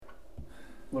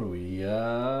What are we?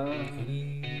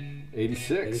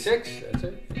 86. 86. That's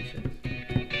it. 86.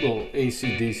 Little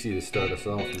AC/DC to start us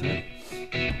off, man.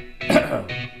 Yeah.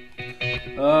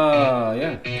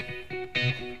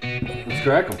 Let's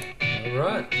crack 'em. All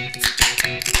right.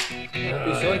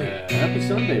 Happy Sunday. Happy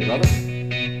Sunday, brother.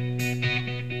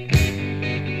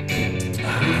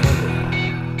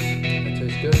 That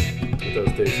tastes good. It does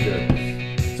taste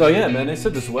good. So yeah, man, they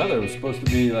said this weather was supposed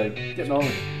to be like getting all.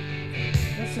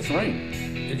 It's just rain.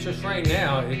 It's just rain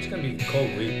now. It's gonna be a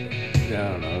cold week. Yeah,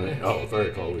 I don't know. Oh,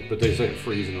 very cold. But they say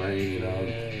freezing rain, you know.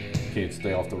 Can't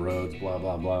stay off the roads, blah,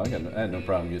 blah, blah. I had no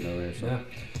problem getting over here. So,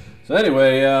 so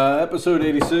anyway, episode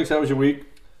 86, how was your week?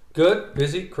 Good,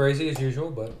 busy, crazy as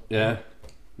usual, but... Yeah,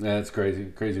 it's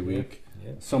crazy. Crazy week.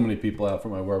 Yeah. So many people out for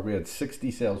my work. We had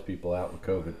 60 salespeople out with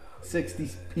COVID. 60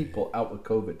 people out with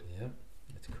COVID. Yeah,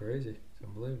 it's crazy. It's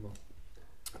unbelievable.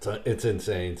 It's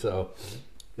insane. So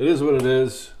it is what it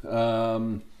is.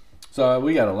 So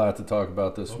we got a lot to talk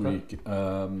about this week.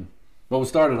 Well, we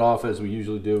started off as we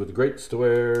usually do with the Greats to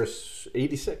Wear 86.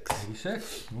 86,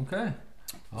 okay.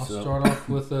 I'll start off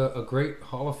with a great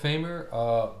Hall of Famer,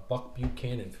 Buck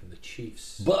Buchanan from the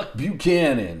Chiefs. Buck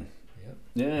Buchanan. Yep.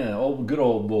 Yeah, good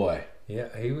old boy.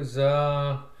 Yeah, he was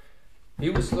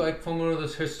like from one of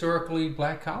those historically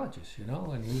black colleges, you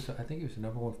know, and I think he was the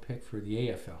 #1 pick for the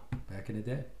AFL back in the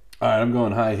day. All right, I'm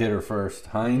going high hitter first.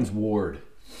 Hines Ward.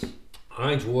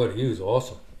 Hines Ward, he was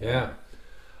awesome. Yeah.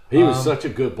 He was such a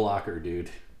good blocker, dude.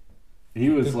 He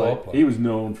was he was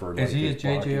known for. Is he a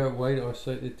J.J. White or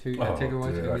Tigger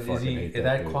White? Is he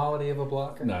that quality of a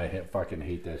blocker? No, I fucking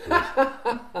hate that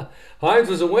dude. Hines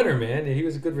was a winner, man. He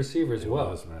was a good receiver as well.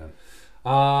 He was, man.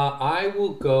 I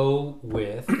will go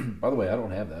with. By the way, I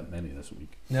don't have that many this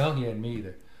week. No, he had me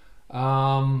either.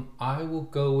 I will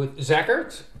go with Zach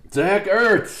Ertz. Zach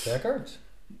Ertz. Zach Ertz.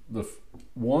 The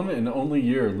one and only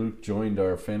year Luke joined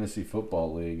our fantasy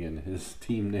football league, and his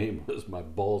team name was my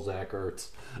Balzac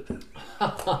Ertz.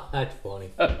 That's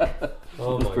funny.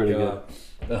 Oh my god,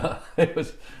 it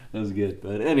was good.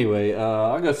 But anyway,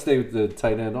 I'm gonna stay with the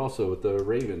tight end also with the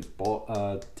Ravens.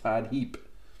 Todd Heap.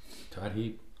 Todd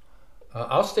Heap.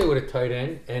 I'll stay with a tight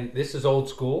end, and this is old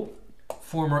school.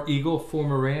 Former Eagle,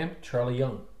 former Ram, Charlie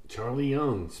Young. Charlie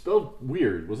Young, spelled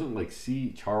weird. Wasn't it like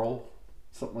Charles?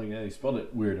 Something like that. He spelled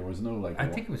it weird. There was no like. I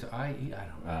think it was I.E. I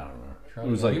don't know. It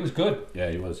was like he was good. Yeah,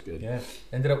 he was good. Yeah,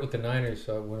 ended up with the Niners,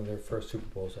 one of their first Super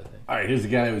Bowls, I think. All right, here's the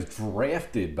guy who was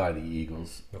drafted by the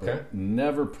Eagles. Okay.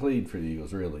 Never played for the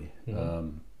Eagles really.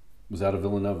 Mm-hmm. Was out of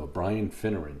Villanova. Brian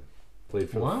Finneran played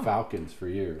for the Falcons for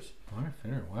years. Brian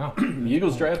Finneran, wow. The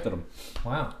Eagles drafted him.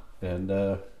 Wow. And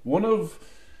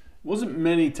wasn't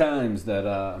many times that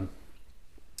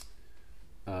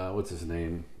what's his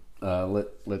name?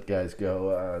 Let guys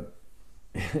go.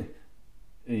 The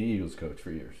Eagles coach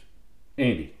for years.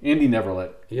 Andy never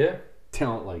let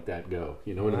talent like that go.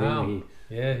 You know what I mean?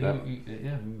 He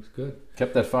was good.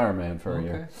 Kept that fireman for a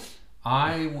year.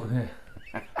 I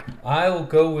will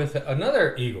go with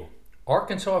another Eagle,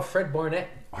 Arkansas Fred Barnett.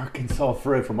 Arkansas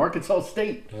Fred from Arkansas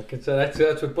State. Arkansas.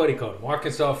 That's what Buddy called him.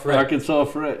 Arkansas Fred. Arkansas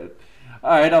Fred.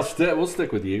 All right, we'll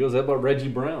stick with the Eagles. How about Reggie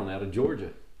Brown out of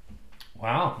Georgia?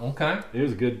 Wow. Okay. He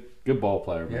was a good ball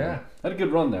player. Man. Yeah. Had a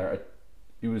good run there.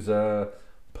 He was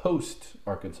post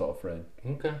Arkansas Fred.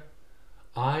 Okay.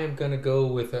 I am going to go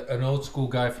with an old school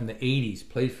guy from the 80s.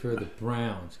 Played for the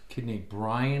Browns. A kid named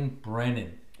Brian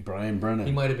Brennan. Brian Brennan.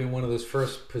 He might have been one of those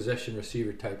first possession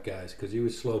receiver type guys because he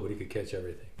was slow, but he could catch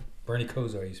everything. Bernie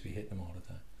Kosar used to be hitting him all the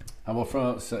time. How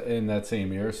about in that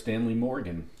same year, Stanley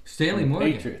Morgan? Stanley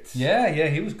Morgan. Patriots. Yeah,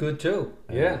 he was good too.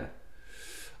 Yeah.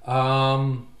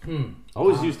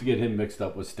 Always used to get him mixed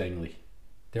up with Stingley.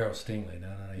 Daryl Stingley.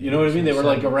 No. You know what I mean? They were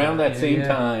like around that same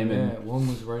time. Yeah, one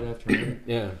was right after the other.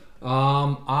 Yeah.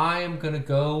 I am going to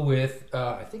go with,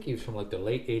 I think he was from like the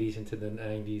late 80s into the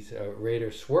 90s,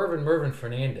 Raider, Swervin' Mervin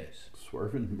Fernandez.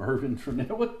 Swervin' Mervin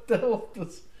Fernandez? What the hell?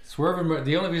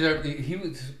 The only reason, he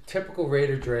was typical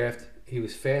Raider draft. He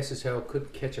was fast as hell,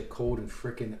 couldn't catch a cold in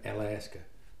frickin' Alaska.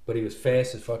 But he was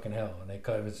fast as fucking hell. And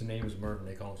his name was Mervin.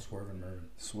 They call him Swervin' Mervin.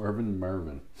 Swervin'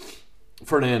 Mervin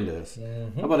Fernandez.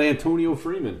 Mm-hmm. How about Antonio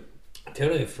Freeman?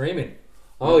 Antonio Freeman.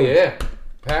 Oh, yeah.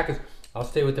 Packers. I'll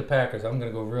stay with the Packers. I'm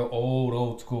going to go real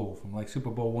old school from like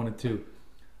Super Bowl 1 and 2.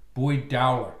 Boyd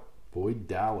Dowler. Boyd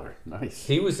Dowler. Nice.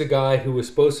 He was the guy who was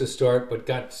supposed to start but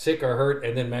got sick or hurt,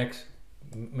 and then Max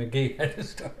McGee had to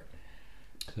start.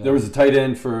 So. There was a tight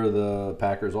end for the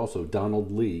Packers also, Donald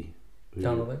Lee.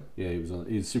 Donald Lee? Yeah,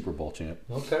 he was Super Bowl champ.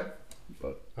 Okay.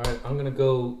 But all right, I'm going to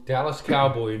go Dallas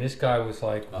Cowboy, and this guy was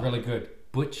like really good.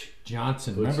 Butch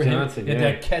Johnson. Butch Remember Johnson, him? He had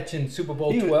yeah. that catch in Super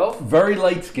Bowl He was 12? very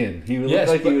light skinned. He looked Yes,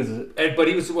 like but, he was. but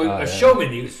he was a yeah.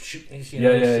 showman. He was shooting,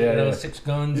 Yeah. 6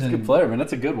 guns. He's a and, good player, man.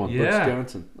 That's a good one. Yeah. Butch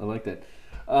Johnson. I like that.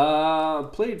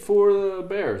 Played for the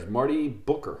Bears. Marty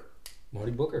Booker.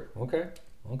 Marty Booker. Okay.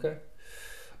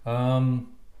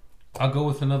 I'll go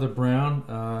with another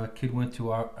Brown. Kid went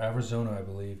to Arizona, I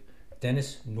believe.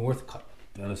 Dennis Northcutt.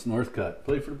 Dennis Northcutt.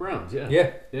 Played for the Browns. Yeah.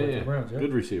 Yeah. Yeah. The Browns, yeah.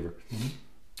 Good receiver. Mm-hmm.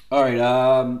 All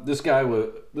right. This guy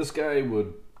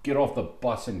would get off the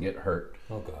bus and get hurt.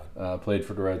 Oh God. Played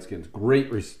for the Redskins.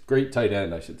 Great tight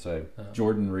end, I should say.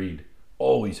 Jordan Reed.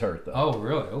 Always hurt though. Oh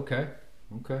really? Okay.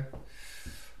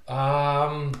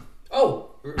 I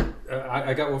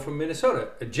got one from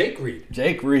Minnesota. Jake Reed.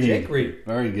 Jake Reed.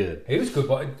 Very good. He was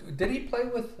good. Did he play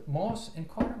with Moss and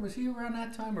Carter? Was he around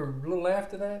that time or a little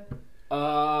after that?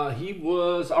 He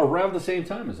was around the same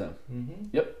time as them. Mm-hmm.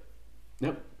 Yep.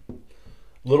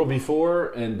 Little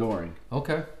before and during.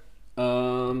 Okay.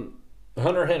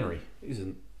 Hunter Henry. He's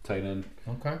a tight end.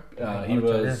 Okay. He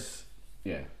was,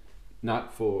 Hunter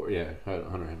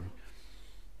Henry.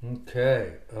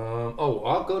 Okay.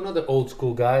 I'll go another old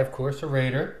school guy, of course, a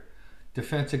Raider.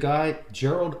 Defensive guy,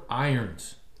 Gerald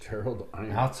Irons.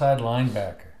 Outside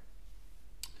linebacker.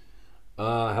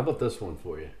 How about this one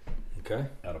for you? Okay.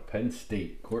 Out of Penn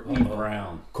State, Courtney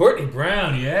Brown. Courtney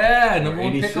Brown, yeah. Number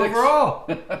 1 pick 86. overall.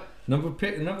 Number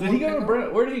Did he go to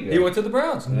Brown? Where did he go? He went to the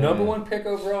Browns. Number 1 pick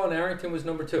overall, and Arrington was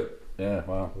number 2. Yeah,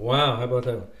 wow. Wow, how about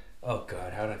that one? Oh,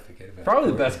 God, how did I forget about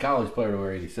Probably the best college player to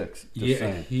wear 86. Just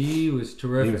saying. He was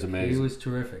terrific. He was amazing. He was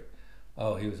terrific.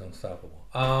 Oh, he was unstoppable.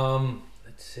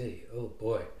 Let's see. Oh,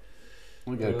 boy.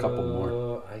 We got a couple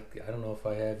more. I don't know if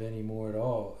I have any more at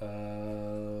all.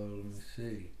 Let me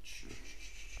see.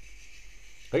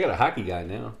 I got a hockey guy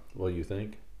now. What do you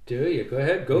think? Do you? Go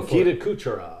ahead. Go for Nikita it.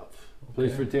 Kucherov.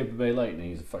 Plays for Tampa Bay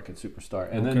Lightning. He's a fucking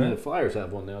superstar. And then the Flyers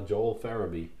have one now. Joel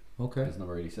Farabee. Okay. He's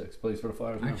number 86. Plays for the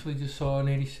Flyers now. I actually just saw an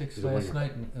 86 He's a last winger.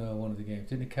 night in one of the games.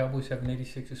 Didn't the Cowboys have an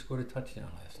 86 who scored a touchdown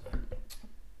last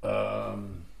night?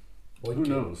 Who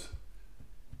knows?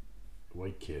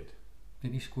 White kid.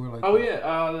 Did he score like? Oh yeah,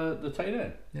 the tight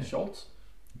end, Schultz.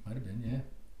 Might have been,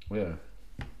 yeah. Yeah.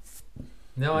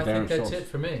 No, I think Darren that's Schultz. it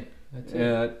for me. That's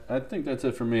Yeah, I think that's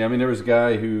it for me. I mean, there was a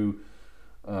guy who,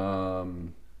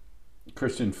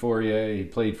 Christian Fourier. He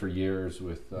played for years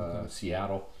with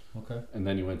Seattle. Okay. And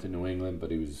then he went to New England,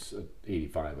 but he was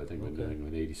 85, I think, with New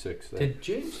England, 86. There. Did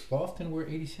James Lofton wear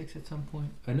 86 at some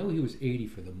point? I know he was 80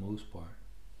 for the most part.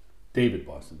 David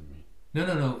Boston, to me.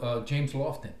 No. James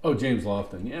Lofton. Oh, James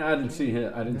Lofton. Yeah, I didn't see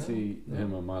him. I didn't see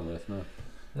him on my list. No.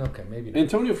 Okay, maybe not.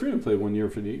 Antonio Freeman played 1 year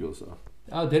for the Eagles, though.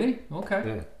 Oh, did he? Okay.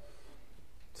 Yeah.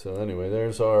 So anyway,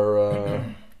 there's our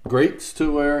greats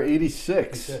to wear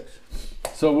 86. 86.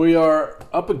 So we are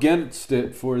up against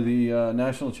it for the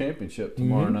national championship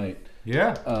tomorrow night.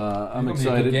 Yeah. I'm It'll be a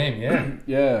excited. good game, yeah.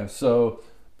 Yeah. So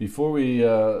before we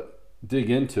dig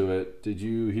into it, did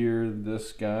you hear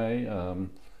this guy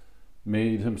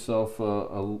made himself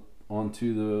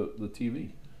onto the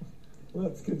TV?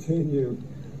 Let's continue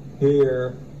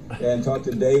here and talk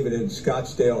to David in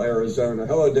Scottsdale, Arizona.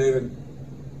 Hello, David.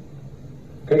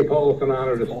 Hey, Paul, it's an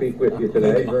honor to speak with you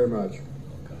today. Thank you very much.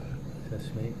 That's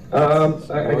me.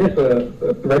 I guess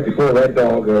right before Red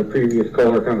Dog, a previous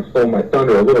caller kind of stole my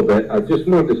thunder a little bit. I just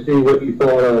wanted to see what you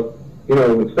thought of,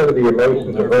 instead of the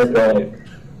emotions of Red Dog,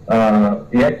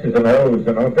 the X's and O's.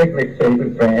 And I'm a big Nick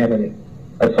Saban fan, and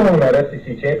I saw him in that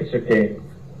SEC championship game.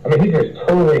 I mean, he just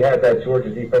totally had that Georgia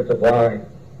defensive line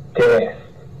gassed.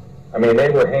 I mean, they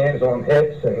were hands on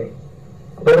hips, and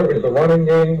whether it was the running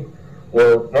game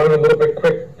or running a little bit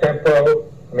quick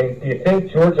tempo. I mean, do you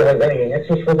think Georgia has any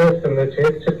answers for this in the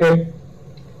championship game?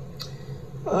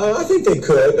 I think they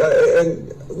could.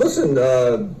 And listen,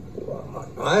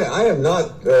 I am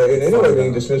not in any way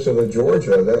being dismissive of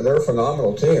Georgia. They're a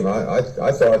phenomenal team. I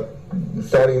thought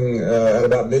starting at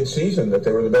about mid-season that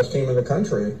they were the best team in the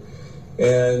country.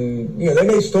 And, they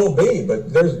may still be,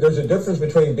 but there's a difference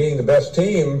between being the best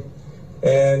team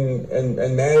and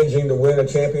managing to win a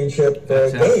championship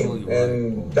game.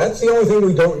 And that's the only thing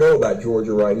we don't know about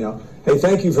Georgia right now. Hey,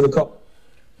 thank you for the call.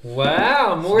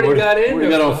 Wow, Morty got into Morty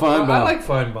got on Feinbaum. I like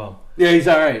Feinbaum. Yeah, he's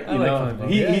all right. I like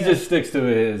Feinbaum. He just sticks to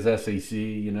his SEC,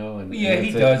 and Yeah, he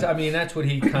does. I mean, that's what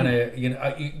he kind of,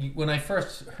 when I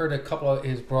first heard a couple of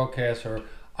his broadcasts,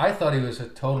 I thought he was a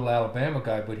total Alabama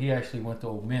guy, but he actually went to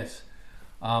Ole Miss.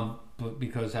 But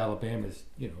because Alabama's,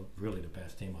 really the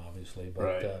best team, obviously. But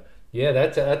right. Yeah,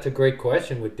 that's a great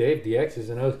question with Dave. The X's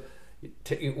and O's.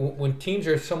 When teams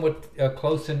are somewhat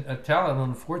close in talent,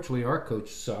 unfortunately, our coach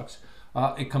sucks.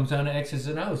 It comes down to X's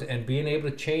and O's, and being able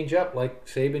to change up like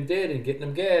Saban did and getting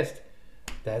them gassed.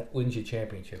 that wins you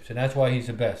championships, and that's why he's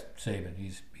the best. Saban,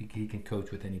 he can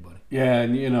coach with anybody. Yeah,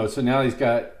 and so now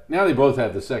they both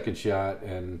have the second shot,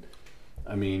 and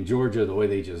I mean Georgia, the way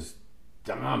they just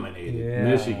dominated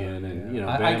Michigan, and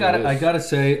I gotta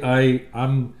say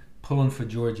I'm pulling for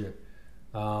Georgia,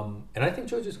 and I think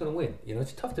Georgia's going to win.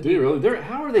 It's tough to beat. Really?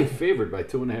 How are they favored by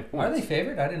 2.5 points? Are they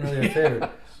favored? I didn't know they were favored.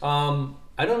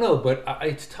 I don't know, but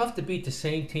it's tough to beat the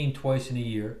same team twice in a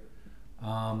year.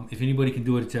 If anybody can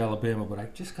do it, it's Alabama. But I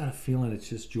just got a feeling it's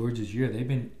just Georgia's year. They've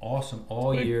been awesome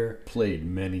all year. Played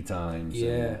many times.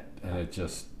 Yeah. And it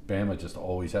just Bama just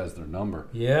always has their number.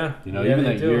 Yeah. Even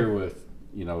that year with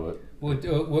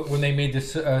when they made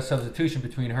this substitution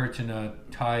between Hurts and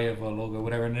Tagovailoa,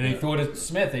 whatever, and then they threw it at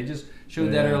Smith. They just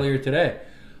showed that earlier today.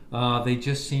 They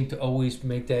just seem to always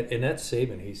make that, and that's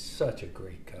Saban. He's such a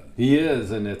great coach. He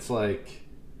is, and it's like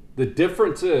the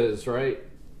difference is, right,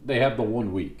 they have the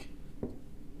 1 week.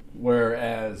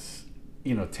 Whereas,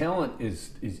 talent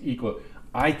is equal.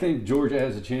 I think Georgia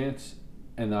has a chance,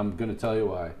 and I'm going to tell you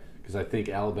why. Because I think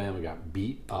Alabama got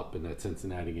beat up in that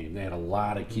Cincinnati game. They had a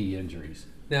lot of key injuries.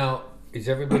 Now, is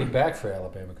everybody back for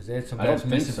Alabama? Because they had some guys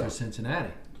missing for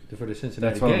Cincinnati. For the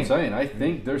Cincinnati That's what game. I'm saying. I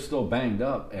think they're still banged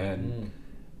up, and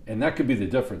that could be the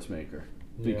difference maker.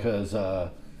 Because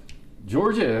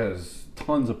Georgia has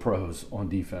tons of pros on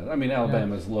defense. I mean,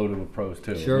 Alabama's loaded with pros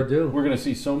too. Sure do. We're going to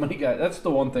see so many guys. That's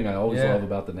the one thing I always love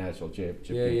about the national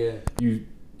championship game. Yeah.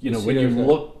 You know, when you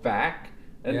look back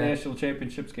at national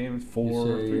championships games, 4.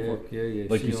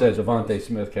 Like you said, Devontae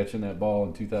Smith catching that ball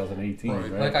in 2018.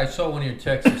 Right. Like I saw one of your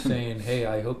texts saying, "Hey,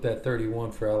 I hope that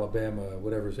 31 for Alabama,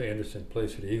 whatever Anderson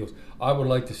plays for the Eagles. I would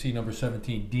like to see number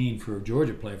 17 Dean for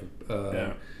Georgia playing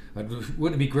for."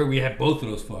 Wouldn't it be great? We had both of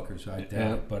those fuckers. I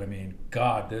doubt it, but I mean,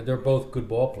 God, they're both good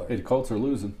ball players. Hey, the Colts are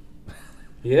losing.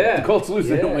 Yeah, the Colts lose.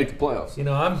 They don't make the playoffs.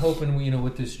 I'm hoping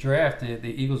with this draft, the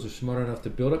Eagles are smart enough to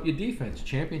build up your defense.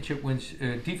 Championship wins.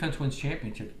 Defense wins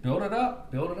championships. Build it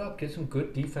up. Get some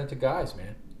good defensive guys,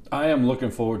 man. I am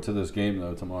looking forward to this game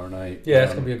though tomorrow night. Yeah,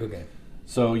 it's gonna be a good game.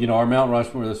 So our Mount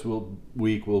Rushmore this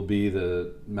week will be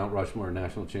the Mount Rushmore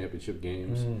National Championship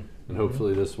games, and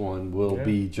hopefully this one will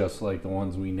be just like the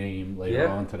ones we name later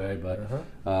on today. But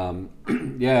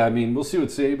I mean, we'll see what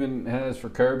Saban has for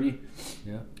Kirby.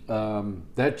 Yeah.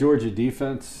 That Georgia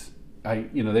defense,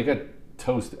 they got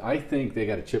toasted. I think they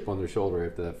got a chip on their shoulder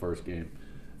after that first game,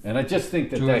 and I just think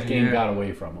that game got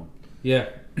away from them. Yeah.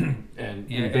 And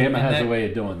Bama has a way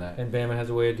of doing that. And Bama has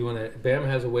a way of doing that. Bama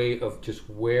has a way of just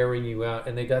wearing you out.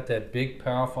 And they got that big,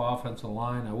 powerful offensive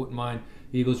line. I wouldn't mind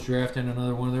Eagles drafting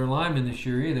another one of their linemen this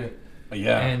year either.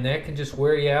 Yeah. And that can just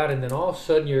wear you out. And then all of a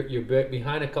sudden you're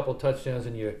behind a couple touchdowns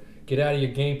and you get out of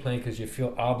your game plan because you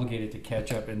feel obligated to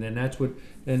catch up. And then that's where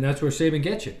Saban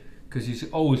gets you, because he's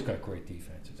always got great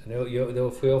defenses. And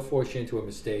they'll force you into a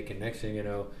mistake. And next thing you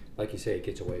know, like you say, it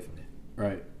gets away from you.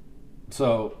 Right.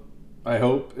 So I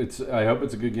hope it's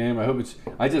a good game.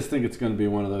 I just think it's going to be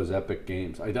one of those epic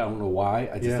games. I don't know why.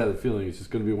 I just have the feeling it's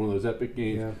just going to be one of those epic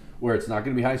games where it's not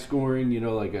going to be high scoring,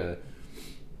 like a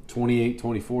 28-24,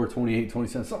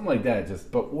 28-27, something like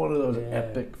that. But one of those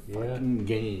epic fucking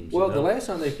games. Well, the last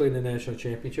time they played in the national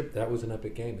championship, that was an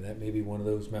epic game, and that may be one of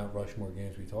those Mount Rushmore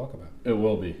games we talk about. It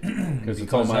will be because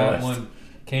it's on my list. One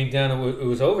came down. It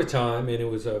was overtime, and it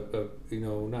was a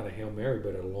not a Hail Mary,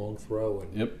 but a long throw.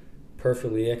 And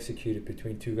perfectly executed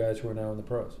between two guys who are now in the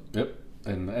pros. Yep,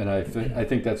 and I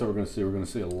think that's what we're going to see. We're going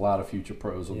to see a lot of future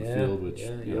pros on the field, which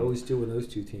you always do when those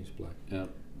two teams play. Yeah.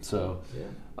 So,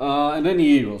 and then the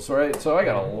Eagles, right? So I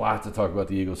got a lot to talk about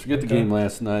the Eagles. Forget the game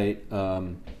last night.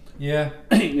 I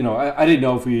didn't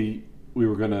know if we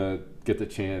were going to get the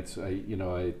chance.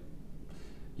 I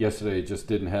yesterday just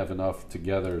didn't have enough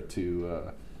together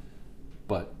to.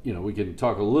 But, we can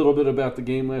talk a little bit about the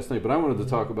game last night. But I wanted to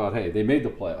talk about, hey, they made the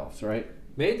playoffs, right?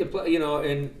 Made the play,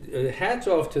 and hats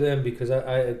off to them, because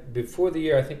I before the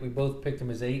year, I think we both picked them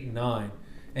as 8-9.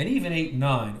 And even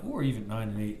 8-9, or even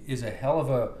 9-8, is a hell of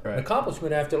an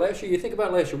accomplishment after last year. You think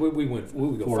about last year, we went,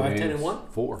 we go 5-10-1?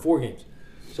 4 games.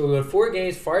 So we went 4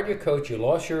 games, fired your coach, you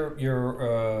lost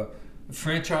your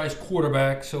franchise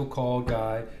quarterback, so-called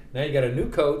guy. Now you got a new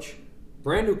coach.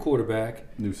 Brand new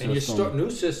quarterback, new system. And you start new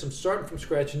system, starting from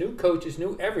scratch, new coaches,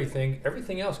 new everything.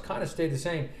 Everything else kind of stayed the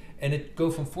same, and it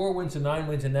go from 4 wins to 9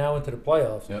 wins, and now into the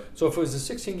playoffs. Yep. So if it was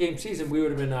a 16-game season, we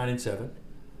would have been 9-7.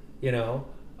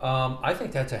 I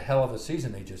think that's a hell of a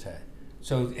season they just had.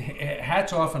 So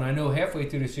hats off, and I know halfway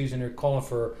through the season they're calling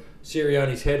for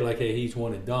Sirianni's head like, hey, he's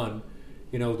one and done.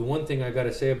 The one thing I got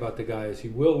to say about the guy is he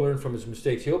will learn from his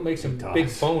mistakes. He'll make some big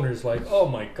boners like, oh,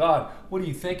 my God, what are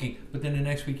you thinking? But then the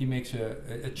next week he makes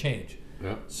a change.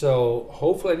 Yeah. So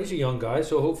hopefully, and he's a young guy,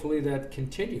 so hopefully that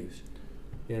continues.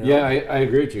 You know? Yeah, I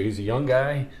agree with you. He's a young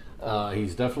guy.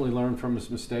 He's definitely learned from his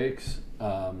mistakes.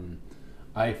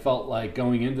 I felt like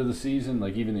going into the season,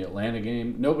 like even the Atlanta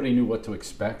game, nobody knew what to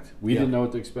expect. We didn't know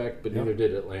what to expect, but neither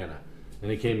did Atlanta. And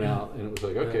he came out, and it was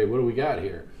like, okay, what do we got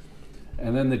here?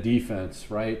 And then the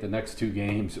defense, right? The next 2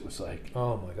 games, it was like...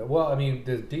 Oh, my God. Well, I mean,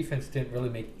 the defense didn't really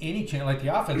make any change. Like,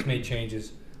 the offense made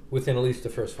changes within at least the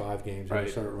first 5 games. When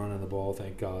they started running the ball,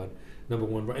 thank God. Number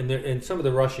one. And some of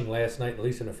the rushing last night, at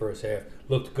least in the first half,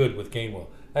 looked good with Gainwell.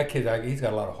 That kid, he's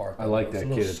got a lot of heart. I like that kid.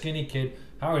 He's a little kid. Skinny kid.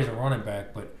 Howard's a running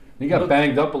back, but... He got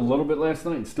banged up a little bit last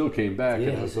night and still came back. Yeah,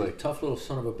 and I was like, a tough little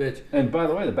son of a bitch. And by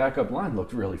the way, the backup line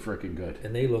looked really freaking good.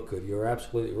 And they look good. You're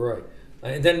absolutely right.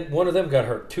 And then one of them got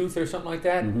hurt, Tooth or something like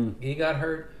that. Mm-hmm. He got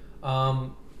hurt. I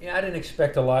didn't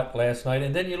expect a lot last night.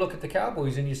 And then you look at the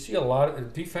Cowboys and you see a lot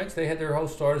of defense. They had their whole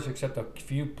starters except a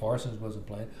few. Parsons wasn't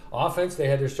playing. Offense, they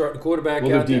had their starting quarterback.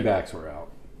 Well, out their there. D-backs were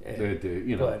out. Yeah.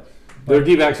 Their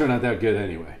D-backs are not that good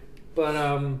anyway.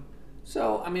 But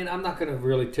so I mean, I'm not going to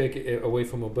really take it away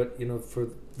from them. But for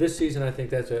this season, I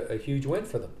think that's a huge win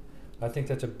for them. I think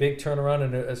that's a big turnaround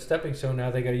and a stepping stone.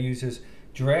 Now they got to use this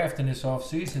draft in this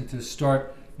offseason to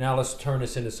start. Now let's turn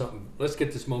this into something. Let's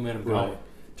get this momentum going. Right.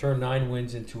 Turn 9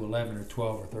 wins into 11 or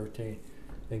 12 or 13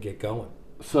 and get going.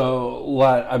 So,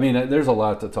 there's a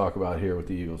lot to talk about here with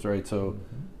the Eagles, right? So,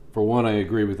 for one, I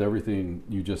agree with everything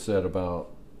you just said about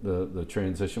the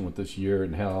transition with this year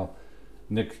and how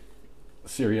Nick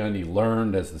Sirianni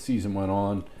learned as the season went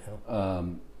on. Yeah.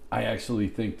 I actually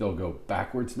think they'll go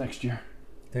backwards next year.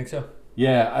 Think so?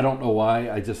 Yeah, I don't know why.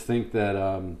 I just think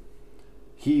that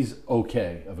he's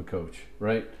okay of a coach,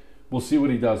 right? We'll see what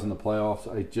he does in the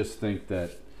playoffs. I just think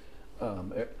that,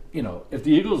 if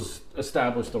the Eagles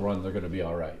establish the run, they're going to be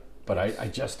all right. But I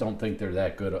just don't think they're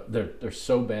that good. They're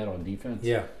so bad on defense.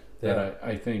 Yeah. That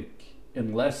I think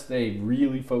unless they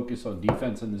really focus on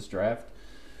defense in this draft,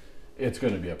 it's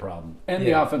going to be a problem. And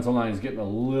the offensive line is getting a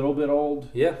little bit old.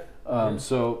 Yeah. I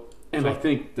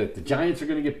think that the Giants are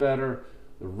going to get better.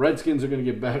 The Redskins are going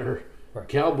to get better. Right.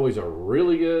 Cowboys are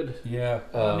really good. Yeah.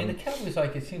 The Cowboys,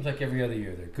 it seems like every other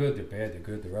year. They're good, they're bad, they're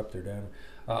good, they're up, they're down.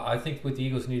 I think what the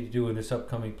Eagles need to do in this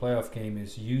upcoming playoff game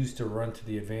is use the run to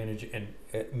the advantage and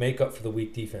make up for the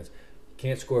weak defense.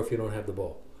 Can't score if you don't have the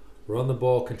ball. Run the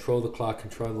ball, control the clock,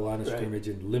 control the line of scrimmage,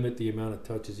 and limit the amount of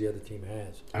touches the other team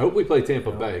has. I hope we play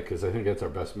Tampa Bay because I think that's our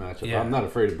best matchup. Yeah. I'm not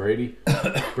afraid of Brady.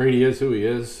 Brady is who he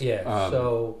is. Yeah.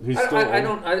 So he's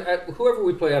whoever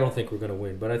we play, I don't think we're going to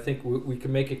win, but I think we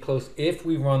can make it close if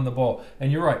we run the ball.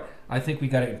 And you're right. I think we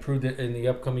got to improve it in the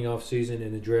upcoming offseason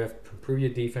in the draft, improve your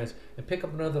defense, and pick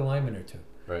up another lineman or two.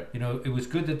 Right. It was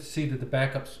good to see that the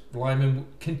backups linemen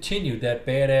continued that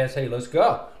badass. Hey, let's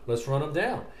go. Let's run them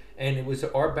down. And it was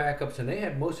our backups, and they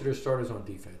had most of their starters on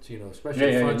defense,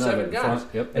 especially front seven guys.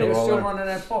 Yep, and they were still running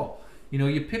that ball.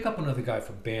 You pick up another guy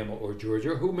from Bama or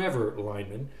Georgia or whomever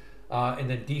lineman, and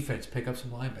then defense, pick up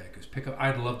some linebackers.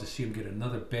 I'd love to see him get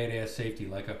another badass safety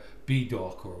like a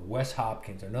B-Dawk or Wes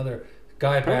Hopkins, another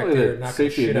guy apparently back there knocking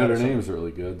safety shit at out Notre of Dame is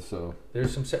really good. So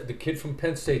there's the kid from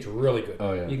Penn State's really good.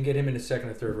 Oh yeah, you can get him in the second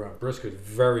or third round. Briscoe's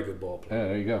very good ball player. Yeah,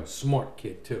 there you go. Smart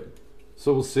kid too.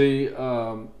 So we'll see.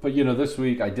 But this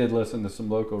week I did listen to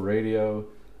some local radio,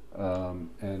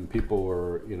 and people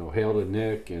were hail to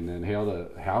Nick and then hail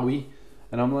to Howie,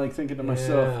 and I'm like thinking to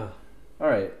myself, all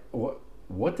right,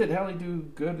 what did Howie do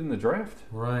good in the draft?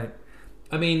 Right.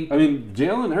 I mean,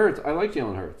 Jalen Hurts. I like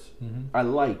Jalen Hurts. Mm-hmm. I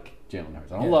like Jalen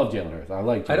Hurts. I don't love Jalen Hurts. I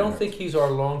like. I don't think he's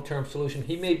our long-term solution.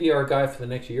 He may be our guy for the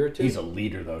next year or two. He's a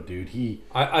leader, though, dude.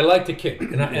 I like the kid,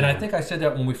 and I think I said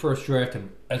that when we first drafted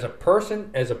him. As a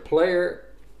person, as a player,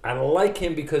 I like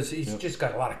him because he's just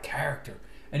got a lot of character,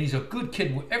 and he's a good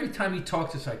kid. Every time he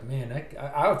talks, it's like, man,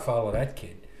 I would follow that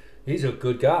kid. He's a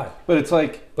good guy. But it's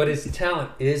like, his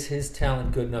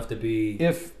talent good enough to be?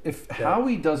 If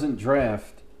Howie doesn't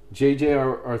draft J.J.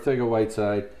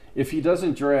 Arcega-Whiteside, if he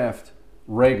doesn't draft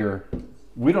Rager,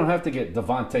 we don't have to get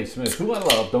Devontae Smith, who I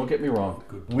love, don't get me wrong.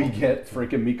 We get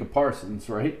freaking Micah Parsons,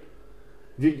 right?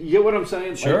 You get what I'm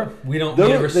saying? Sure. Like, we don't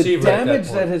need a receiver. The damage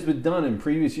that has been done in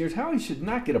previous years, Howie should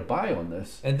not get a buy on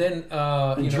this. And then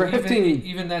drafting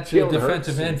even that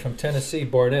defensive end from Tennessee,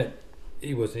 Barnett,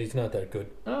 he's not that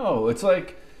good. No, it's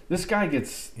like this guy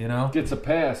gets a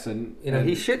pass, and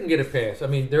he shouldn't get a pass.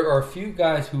 There are a few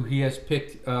guys who he has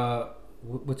picked.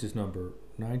 What's his number?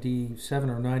 97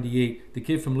 or 98. The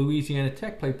kid from Louisiana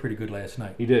Tech played pretty good last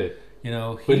night. He did.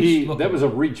 But that was a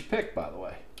reach pick, by the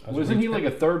way. Wasn't he like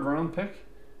a third round pick?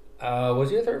 Was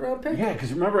he a third round pick? Yeah,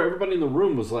 because remember everybody in the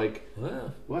room was like,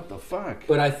 "What the fuck?"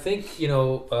 But I think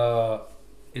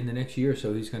in the next year or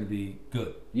so, he's going to be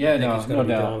good. Yeah, I think he's going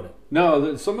to be dominant.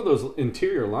 No, some of those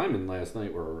interior linemen last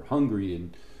night were hungry,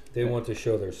 and they want to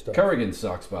show their stuff. Kerrigan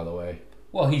sucks, by the way.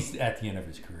 Well, he's at the end of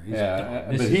his career. He's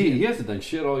but he hasn't done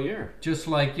shit all year. Just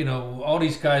like, all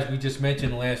these guys we just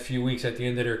mentioned the last few weeks at the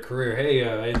end of their career. Hey,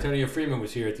 Antonio Freeman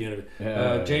was here at the end of it.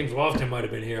 Yeah. James Lofton might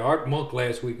have been here. Art Monk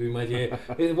last week.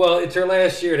 Well, it's their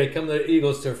last year. They come to the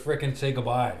Eagles to frickin' say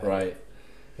goodbye. Right.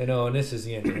 And this is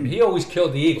the end. He always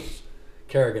killed the Eagles.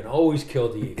 Kerrigan always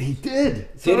killed the Eagles. He did.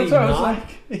 So Did he not? I was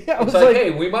like, yeah, I was like,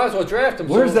 hey, we might as well draft him.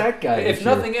 Where's that guy? If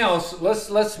nothing else,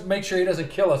 let's make sure he doesn't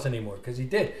kill us anymore, because he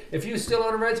did. If he was still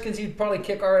on the Redskins, he'd probably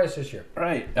kick our ass this year.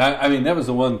 Right. I mean, that was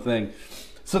the one thing.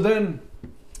 So then,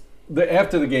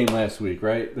 after the game last week,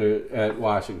 right, at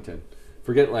Washington,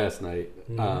 forget last night,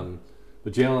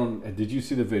 but Jalen, did you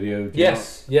see the video?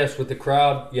 Yes, with the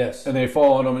crowd, yes. And they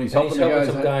fall on him, and he's helping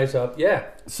some guys up, yeah.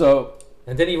 So...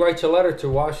 And then he writes a letter to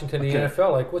Washington, the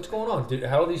NFL, like, "What's going on?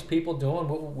 How are these people doing?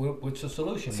 What's the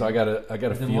solution?" So I got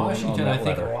a feeling Washington, on that I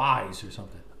think, letter. lies or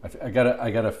something. I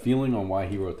got a feeling on why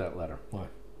he wrote that letter. Why?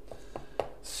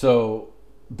 So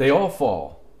they all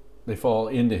fall. They fall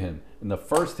into him, and the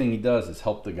first thing he does is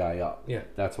help the guy up. Yeah,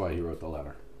 that's why he wrote the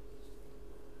letter.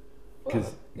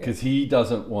 Because he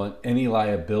doesn't want any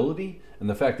liability, and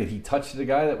the fact that he touched the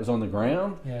guy that was on the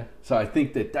ground. Yeah. So I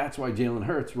think that's why Jalen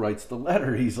Hurts writes the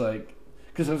letter. He's like.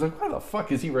 Because I was like, why the fuck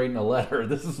is he writing a letter?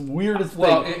 This is the weirdest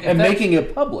thing. And making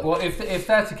it public. Well, if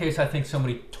that's the case, I think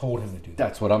somebody told him to do that.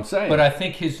 That's what I'm saying. But I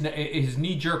think his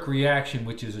knee-jerk reaction,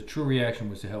 which is a true reaction,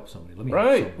 was to help somebody.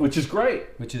 Which is great.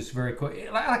 Which is very cool.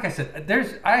 Like I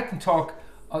said, I can talk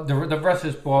the rest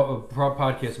of this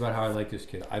podcast about how I like this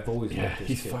kid. I've always liked this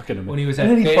kid. He's fucking amazing. When he was at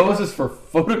and then he Bama, poses for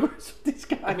photographs with these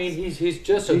guys. I mean, he's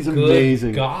just a good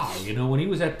amazing guy. When he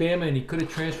was at Bama and he could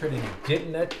have transferred and he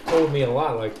didn't, that told me a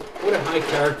lot. Like, what a high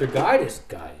character guy this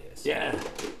guy is. Yeah.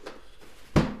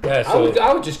 Yeah. So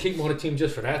I would just keep him on a team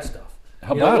just for that stuff.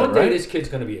 How about one it, day right? this kid's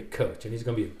going to be a coach, and he's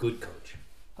going to be a good coach.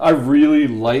 I really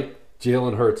like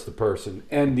Jalen Hurts, the person.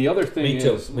 And the other thing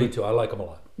Me too. I like him a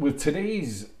lot. With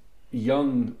today's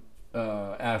young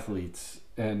athletes,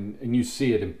 and you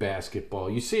see it in basketball,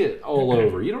 you see it all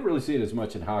over. You don't really see it as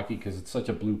much in hockey because it's such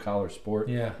a blue collar sport.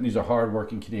 Yeah, and these are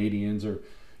hardworking Canadians, or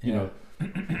you know,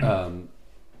 and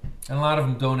a lot of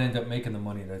them don't end up making the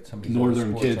money that some of these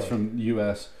northern kids from the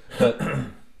U.S. But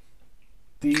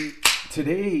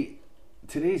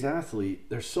today's athlete,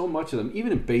 there's so much of them,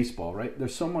 even in baseball, right?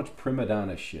 There's so much prima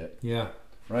donna shit. Yeah,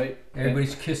 right.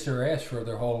 Everybody's kissed their ass for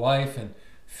their whole life and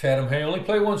fed them, hey, only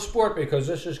play one sport because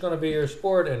this is going to be your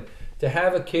sport. And to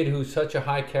have a kid who's such a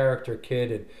high character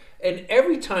kid, and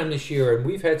every time this year, and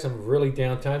we've had some really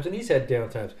down times, and he's had down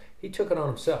times, he took it on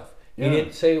himself. Yeah. He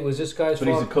didn't say it was this guy's fault.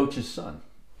 But he's a coach's son.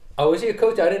 Oh, is he a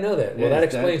coach? I didn't know that. Well, that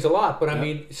explains a lot. But I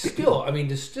mean, still,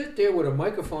 to sit there with a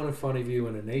microphone in front of you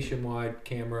and a nationwide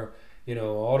camera,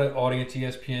 all the audience,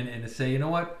 ESPN, and to say, you know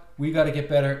what, we got to get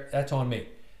better. That's on me.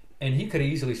 And he could have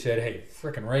easily said, hey,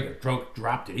 frickin' Rager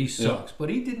dropped it. He sucks. But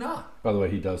he did not. By the way,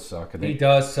 he does suck. He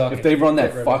does suck. If they run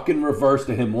that fucking reverse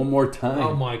to him one more time.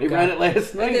 Oh, my God. They ran it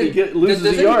last night. He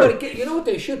loses a yard. You know what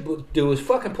they should do is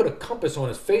fucking put a compass on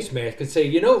his face mask and say,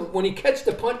 when you catch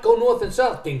the punt, go north and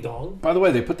south, ding dong. By the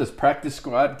way, they put this practice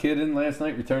squad kid in last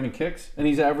night returning kicks, and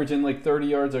he's averaging like 30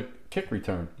 yards a kick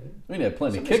return. I mean, he had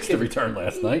plenty of kicks to return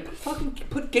last night. Fucking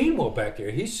put Gainwell back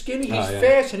there. He's skinny, he's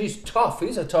fast, and he's tough.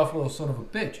 He's a tough little son of a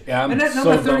bitch. Yeah, and that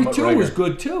number 32 was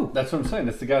good too. That's what I'm saying.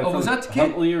 That's the guy was that the kid?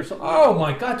 Huntley or something. Oh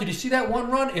my God! Did you see that one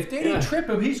run? If they didn't trip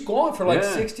him, he's gone for like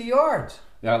 60 yards.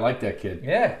 Yeah, I like that kid.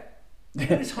 Yeah.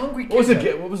 He's hungry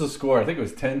kid. What was the score? I think it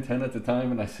was 10-10 at the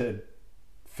time, and I said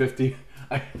 50.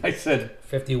 I said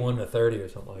 51-30 or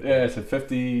something like that. Yeah, I said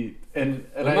 50, and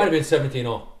it might have been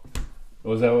 17-0.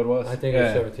 Was that what it was? I think it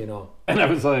was 17-0. And I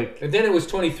was like... And then it was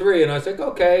 23, and I was like,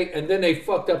 okay. And then they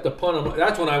fucked up the punt.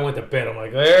 That's when I went to bed. I'm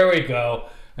like, there we go.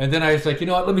 And then I was like, you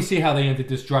know what? Let me see how they ended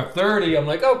this drive. 30. I'm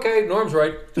like, okay, Norm's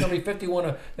right. It's going to be 51.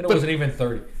 And it wasn't even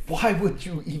 30. Why would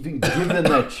you even give them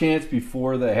that chance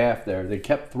before the half there? They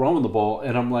kept throwing the ball,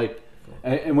 and I'm like...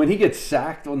 And when he gets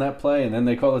sacked on that play, and then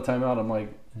they call the timeout, I'm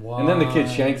like... Why? And then the kid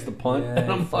shanks the punt, and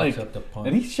I'm like... Up the punt.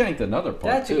 And he shanked another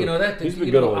punt, too. He's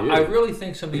been good all year. I really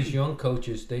think some of these young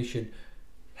coaches, they should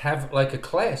have like a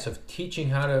class of teaching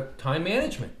how to time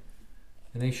management.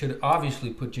 And they should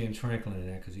obviously put James Franklin in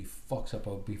there because he fucks up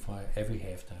OB5 every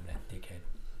halftime, that dickhead.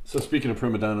 So speaking of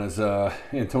prima donnas,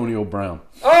 Antonio Brown.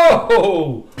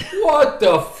 Oh, what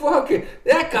the fuck?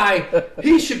 That guy,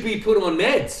 he should be put on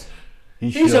meds.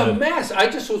 He's a mess. I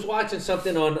just was watching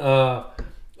something on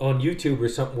YouTube or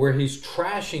something where he's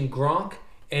trashing Gronk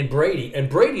and Brady. And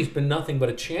Brady's been nothing but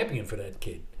a champion for that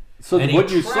kid. So and what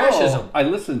he you trashes saw, them. I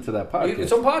listened to that podcast.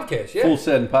 It's on podcast, yeah. Full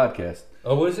Send podcast.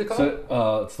 Oh, what is it called?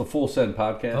 So it's the Full Send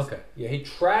podcast. Okay. Yeah, he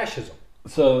trashes them.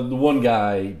 So the one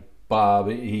guy, Bob,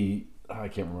 I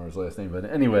can't remember his last name, but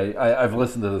anyway, I've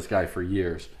listened to this guy for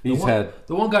years. The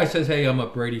one guy says, "Hey, I'm a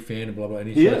Brady fan," and blah blah, and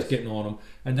he starts getting on him.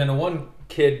 And then the one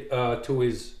kid to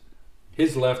his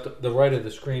left, the right of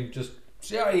the screen, just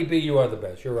 "CIEB, you are the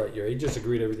best. You're right. He just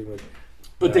agreed everything with.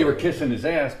 But they were kissing his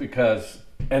ass because,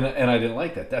 and I didn't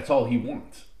like that. That's all he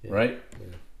wants, right?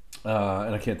 Yeah.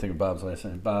 And I can't think of Bob's last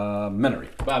name. Bob Menery.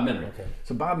 Okay.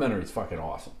 So Bob Menery's fucking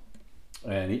awesome,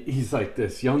 and he's like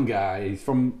this young guy. He's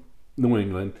from New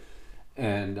England.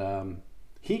 And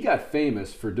he got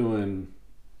famous for doing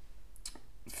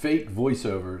fake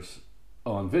voiceovers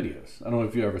on videos. I don't know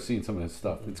if you've ever seen some of his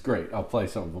stuff. It's great. I'll play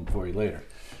some of them for you later.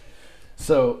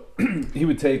 So he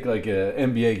would take like a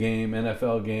NBA game,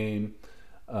 NFL game,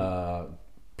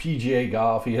 PGA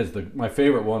golf. He has my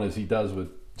favorite one is he does with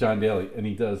John Daly, and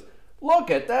he does,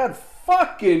 look at that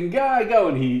fucking guy go,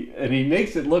 and he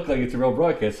makes it look like it's a real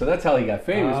broadcast. So that's how he got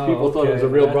famous. People thought it was a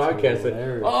real broadcast.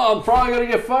 Oh, I'm probably gonna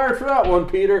get fired for that one,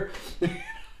 Peter.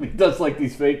 He does like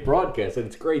these fake broadcasts, and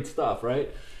it's great stuff,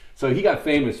 right? So he got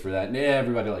famous for that, and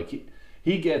everybody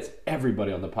he gets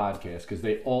everybody on the podcast because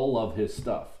they all love his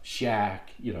stuff. Shaq,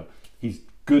 he's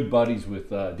good buddies with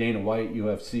Dana White,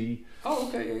 UFC. Oh,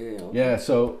 okay, yeah. Yeah,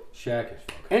 so Shaq is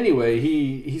anyway,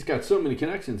 he's got so many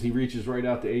connections. He reaches right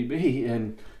out to AB,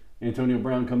 and Antonio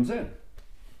Brown comes in,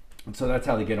 and so that's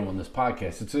how they get him on this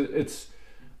podcast.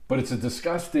 But it's a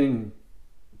disgusting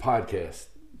podcast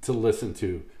to listen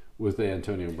to with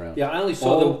Antonio Brown. Yeah, I only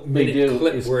saw the minute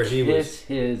clip where he was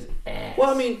his ass.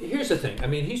 Well, I mean, here's the thing. I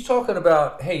mean, he's talking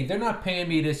about, hey, they're not paying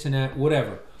me this and that,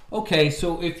 whatever. Okay,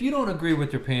 so if you don't agree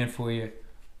what they're paying for you,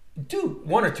 do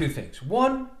one or two things.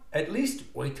 One, at least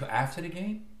wait till after the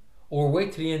game, or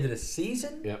wait till the end of the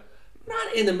season. Yep.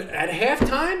 Not at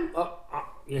halftime.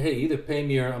 Hey, either pay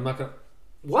me or I'm not gonna.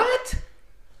 What?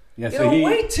 Yeah. So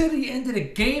wait till the end of the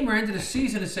game or end of the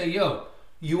season to say, yo,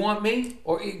 you want me?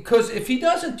 Or because if he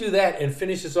doesn't do that and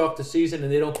finishes off the season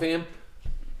and they don't pay him,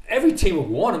 every team would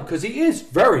want him because he is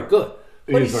very good.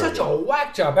 But he's such a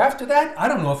whack job. After that, I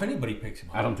don't know if anybody picks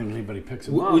him up. I don't think anybody picks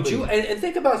him up. Would you? And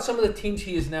think about some of the teams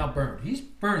he has now burned. He's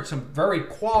burned some very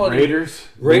quality Raiders,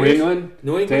 New England,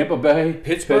 Tampa Bay,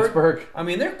 Pittsburgh. I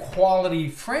mean, they're quality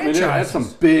franchises. That's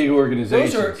some big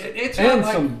organizations. And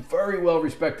some very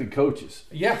well-respected coaches.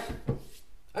 Yeah.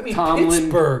 I mean, Tomlin,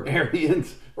 Pittsburgh.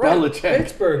 Arians, Right. Belichick.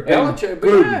 Pittsburgh, Belichick.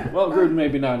 Gruden. Yeah. Well, Gruden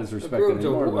maybe not as respected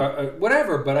anymore.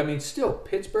 Whatever, but I mean, still,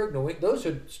 Pittsburgh, those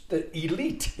are the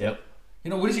elite. Yep.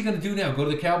 What is he going to do now? Go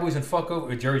to the Cowboys and fuck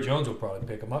over? Jerry Jones will probably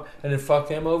pick him up and then fuck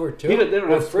them over too. They don't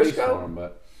have space Frisco for him,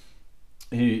 but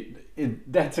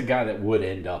that's a guy that would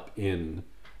end up in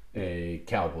a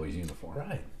Cowboys uniform.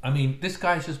 Right. I mean, this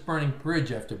guy's just burning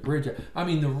bridge after bridge. I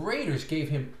mean, the Raiders gave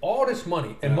him all this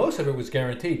money, and most of it was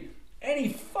guaranteed, and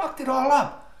he fucked it all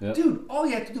up. Yep. Dude, all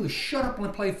you have to do is shut up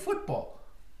and play football.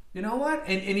 You know what?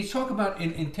 And he's talking about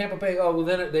in Tampa Bay, oh, well,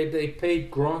 then they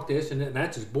paid Gronk this, and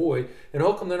that's his boy. And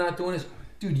how come they're not doing this?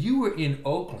 Dude, you were in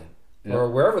Oakland, or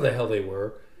wherever the hell they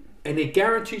were, and they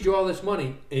guaranteed you all this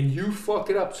money, and you fucked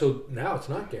it up. So now it's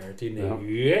not guaranteed, and they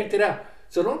yanked it out.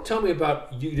 So don't tell me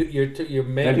about your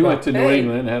man. And he went to New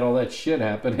England and had all that shit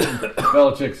happen. And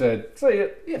Belichick said, "See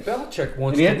it." Yeah, Belichick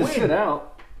wants and he to had to win. sit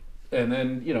out, and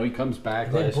then he comes back.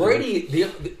 And then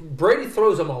Brady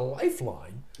throws him a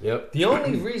lifeline. Yep. The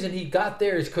only reason he got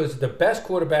there is because the best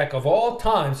quarterback of all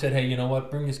time said, "Hey, you know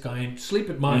what? Bring this guy in. Sleep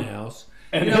at my house."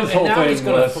 And and now he's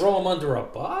going to throw him under a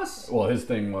bus. Well, his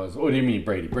thing was, what do you mean,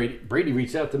 Brady? Brady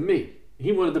reached out to me.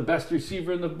 He wanted the best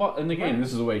receiver in the game. Right.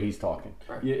 This is the way he's talking.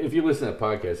 Right. If you listen to that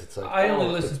podcast, it's like I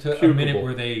only listened to a minute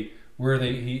where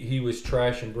he was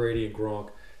trashing Brady and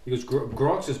Gronk. He goes,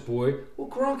 Gronk's his boy. Well,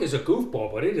 Gronk is a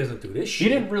goofball, but he doesn't do this shit.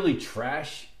 He didn't really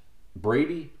trash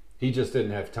Brady. He just didn't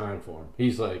have time for him.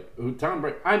 He's like, Tom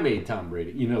Brady. I made Tom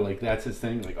Brady. That's his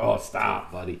thing. Like, oh,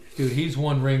 stop, buddy. Dude, he's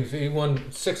won rings. He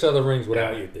won 6 other rings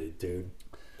without you, dude.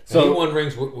 So he won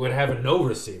rings with having no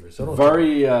receivers. So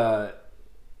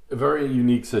very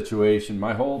unique situation.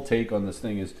 My whole take on this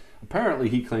thing is apparently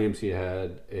he claims he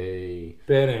had a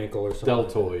bad ankle or something.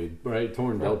 Deltoid, right?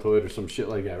 Torn deltoid or some shit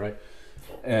like that, right?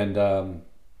 And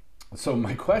so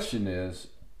my question is,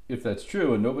 if that's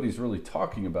true, and nobody's really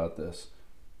talking about this,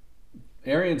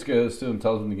 Arians goes to him,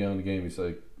 tells him to go in the game. He's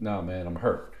like, "No, man, I'm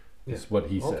hurt." That's what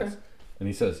he says. And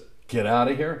he says, "Get out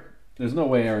of here." There's no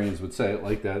way Arians would say it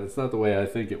like that. It's not the way I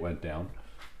think it went down.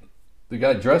 The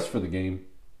guy dressed for the game,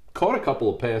 caught a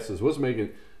couple of passes,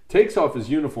 takes off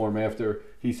his uniform after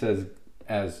he says,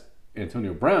 as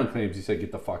Antonio Brown claims, he said,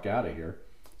 "Get the fuck out of here."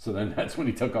 So then that's when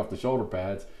he took off the shoulder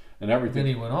pads and everything.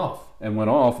 Then he went off. And went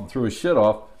off and threw his shit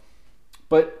off.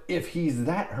 But if he's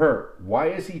that hurt, why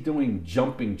is he doing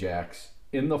jumping jacks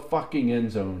in the fucking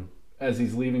end zone as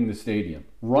he's leaving the stadium?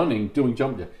 Running, doing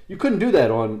jumping jacks. You couldn't do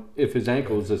that on if his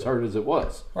ankle is as hurt as it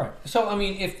was. Right. So, I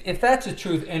mean, if that's the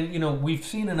truth, and, you know, we've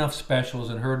seen enough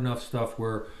specials and heard enough stuff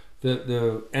where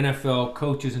the NFL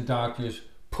coaches and doctors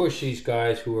push these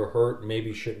guys who are hurt and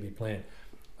maybe shouldn't be playing.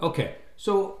 Okay,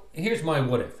 so here's my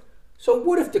what if. So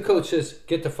what if the coach says,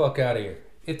 get the fuck out of here?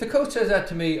 If the coach says that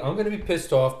to me, I'm going to be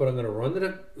pissed off, but I'm going to run to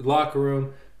the locker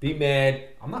room, be mad.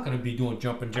 I'm not going to be doing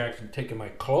jumping jacks and taking my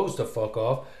clothes the fuck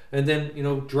off, and then, you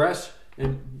know, dress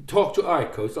and talk to, all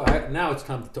right, coach, now it's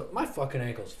time to talk. My fucking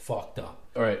ankle's fucked up.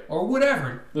 All right. Or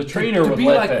whatever. The trainer would be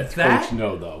let like that coach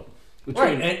know, though. The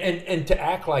right, trainer, and to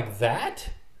act like that?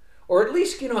 Or at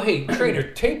least, you know, hey, trainer,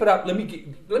 tape it up. Let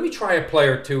me try a play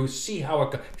or two, see how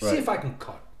it goes. See if I can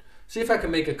cut. See if I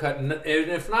can make a cut. And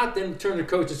if not, then turn to the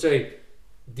coach and say,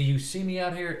 do you see me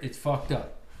out here? It's fucked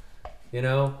up. You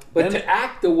know? But to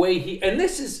act the way he... And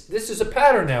this is a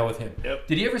pattern now with him. Yep.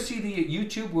 Did you ever see the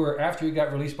YouTube where after he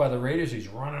got released by the Raiders, he's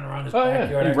running around his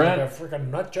backyard He ran, like a freaking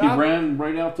nut job? He ran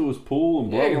right out to his pool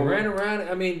and blah, Yeah, he blah, blah. ran around.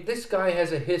 I mean, this guy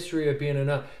has a history of being a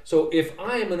nut. So if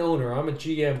I am an owner, I'm a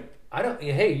GM, I don't...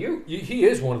 Hey, he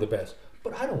is one of the best.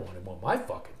 But I don't want him on my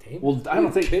fucking team. Well, I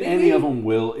don't think any of them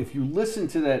will. If you listen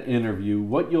to that interview,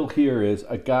 what you'll hear is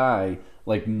a guy,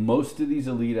 like most of these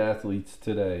elite athletes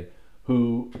today,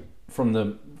 who from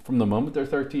the moment they're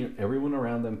 13, everyone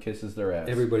around them kisses their ass.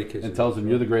 Everybody kisses. And tells them,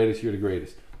 you're the greatest, you're the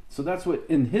greatest. So that's what,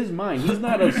 in his mind, he's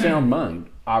not of sound mind,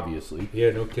 obviously. Yeah,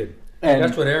 no kidding. And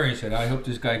that's what Arian said. I hope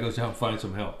this guy goes out and finds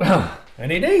some help.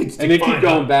 And he needs to. And they find keep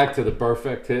going help. back to the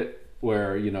Burfict hit,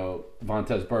 where, you know,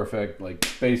 Vontez Burfict, like,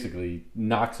 basically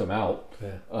knocks him out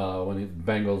when the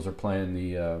Bengals are playing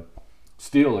the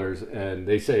Steelers, and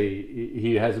they say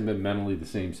he hasn't been mentally the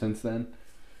same since then.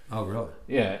 Oh, really?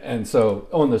 Yeah, and so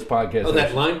on this podcast... Oh,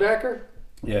 that linebacker?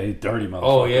 Yeah, he's dirty motherfucker.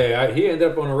 Oh, yeah, he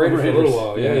ended up on the Raiders for a little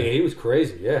while. Yeah. Yeah, he was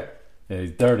crazy, yeah. Yeah,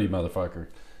 he's dirty motherfucker.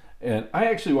 And I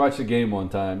actually watched a game one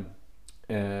time,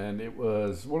 and it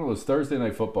was one of those Thursday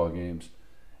night football games.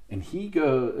 And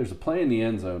there's a play in the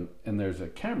end zone, and there's a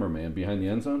cameraman behind the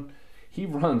end zone. He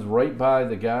runs right by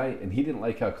the guy, and he didn't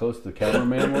like how close the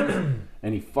cameraman was,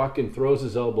 and he fucking throws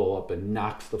his elbow up and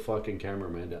knocks the fucking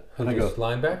cameraman down. And I go,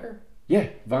 linebacker? yeah,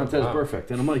 Vontez Wow.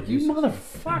 Burfict. And I'm like, you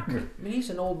motherfucker. I mean, he's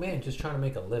an old man just trying to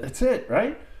make a living. That's it,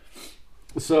 right?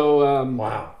 So,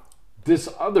 Wow. this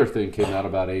other thing came out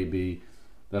about AB,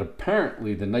 that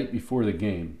apparently the night before the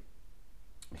game,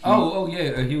 he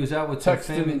was out with some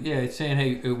Texting- family. Yeah, saying,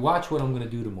 hey, watch what I'm going to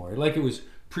do tomorrow. Like it was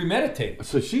premeditated.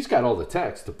 so she's got all the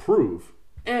text to prove,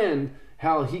 and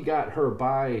how he got her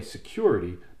by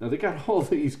security. Now they got all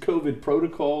these COVID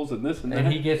protocols and this and that.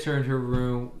 And he gets her into her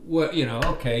room. What, you know,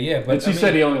 okay, yeah. But And she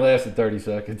said he only lasted 30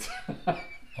 seconds. oh,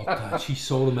 God, she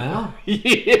sold him out?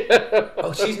 Yeah.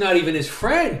 Oh, she's not even his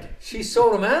friend. She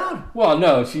sold him out? Well,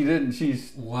 no, she didn't.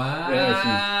 She's... Wow.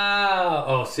 Yeah,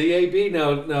 oh, CAB?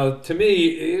 No, to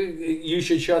me, you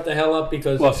should shut the hell up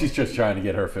because... Well, she's just trying to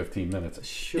get her 15 minutes.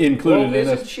 Sure. Included in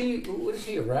isn't this. she? What is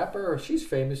she, a rapper? Or she's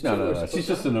famous too? No. She's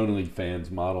just an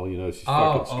OnlyFans model. You know, she's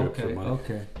fucking stripped for money.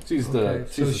 Okay. She's Okay.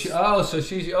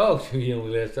 He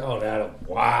only lasted...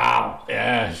 wow.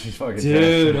 Yeah, she's fucking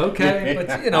Dude, nasty. okay.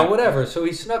 But, you know, whatever. So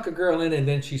he snuck a girl in and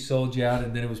then she sold you out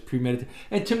and then it was premeditated.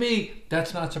 And to me,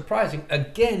 that's not surprising.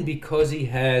 Again, because he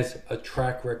has a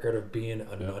track record of being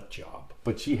a nut job.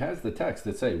 But she has the text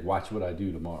that say, watch what I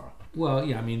do tomorrow. Well,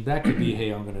 yeah, I mean, that could be,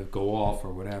 hey, I'm going to go off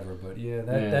or whatever. But,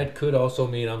 that could also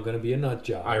mean I'm going to be a nut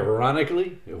job.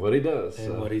 Ironically, what he does.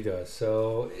 And what he does.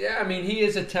 So, yeah, I mean, he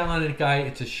is a talented guy.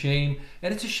 It's a shame.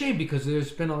 And it's a shame because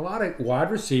there's been a lot of wide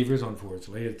receivers,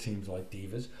 unfortunately, it seems like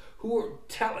divas, who are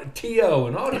talented, T.O.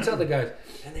 and all these other guys,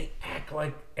 and they act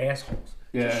like assholes.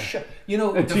 Yeah. You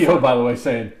know, And T.O., by the way,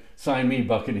 saying, sign me,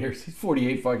 Buccaneers. He's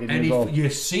 48 fucking and years old. you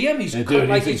see him, he's And cut dude,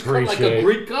 like he's he's in cut great like shape. a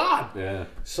Greek god. Yeah.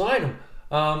 Sign him.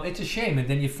 It's a shame, and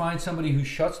then you find somebody who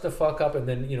shuts the fuck up, and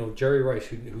then Jerry Rice,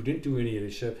 who didn't do any of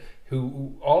this shit,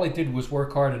 who all he did was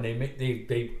work hard, and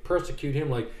they persecute him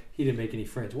like he didn't make any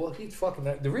friends. Well, he's fucking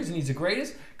the reason he's the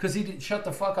greatest because he didn't shut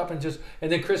the fuck up and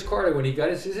then Chris Carter, when he got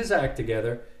his act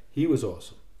together, he was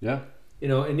awesome. Yeah.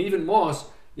 And even Moss,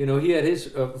 he had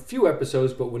his few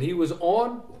episodes, but when he was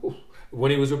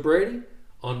with Brady,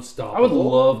 unstoppable. I would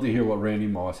love to hear what Randy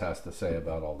Moss has to say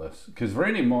about all this. Because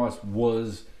Randy Moss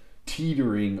was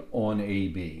teetering on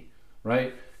AB,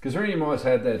 right? Because Randy Moss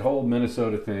had that whole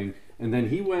Minnesota thing, and then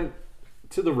he went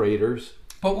to the Raiders.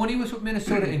 But when he was with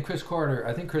Minnesota and Chris Carter,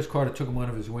 I think Chris Carter took him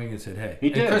under his wing and said, "Hey." He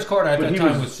and did. Chris Carter at But that he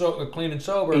time was was so clean and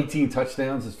sober. 18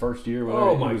 touchdowns his first year. Whatever.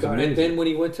 Oh He my was god! amazing. And then when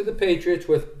he went to the Patriots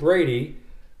with Brady,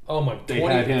 oh my! They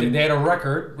had a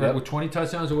record Yep. with 20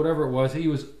 touchdowns or whatever it was.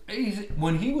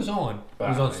 When he was on, he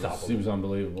was unstoppable. He was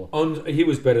unbelievable. He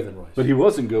was better than Rice. But he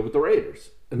wasn't good with the Raiders.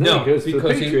 And then he goes to the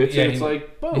Patriots, and it's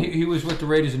like, boom. He was with the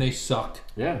Raiders and they sucked.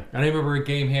 Yeah. And I remember a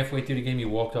game halfway through the game, he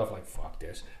walked off like, "Fuck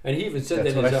this." And he even said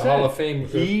That's that what he's I a Hall said. of Fame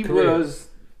He career. was.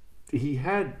 He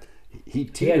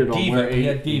teetered on where He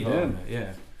had he diva did. on it,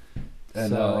 yeah. And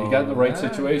So, he got in the right yeah,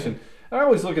 situation. I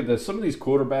always look at this. Some of these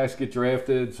quarterbacks get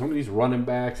drafted. Some of these running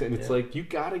backs, and it's Yeah. like you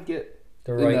got to get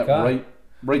The in right that guy.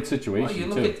 right situation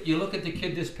Well, too. you look at the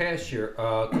kid this past year,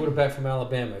 quarterback from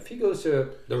Alabama. If he goes to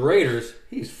the Raiders,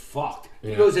 he's fucked. If Yeah.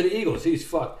 he goes to the Eagles, he's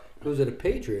fucked. If he goes to the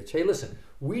Patriots, hey, listen,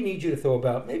 we need you to throw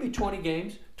about maybe 20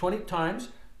 times,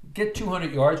 get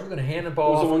 200 yards. We're going to hand the ball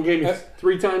What was off. the one game?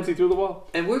 3 times he threw the ball.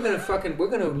 And we're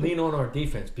gonna lean on our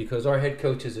defense because our head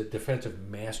coach is a defensive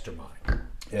mastermind.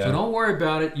 Yeah. So don't worry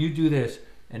about it. You do this,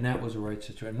 and that was the right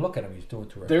situation. And look at him; he's doing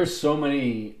terrific. There's so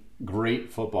many great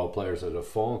football players that have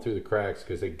fallen through the cracks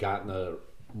because they got in a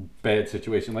bad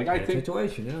situation. Like I think,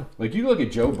 situation, yeah. like you look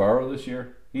at Joe Burrow this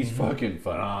year, he's fucking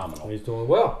phenomenal. He's doing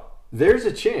well. There's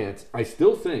a chance. I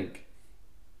still think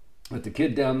that the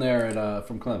kid down there at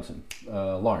from Clemson,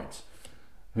 Lawrence,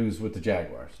 who's with the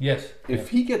Jaguars, Yes.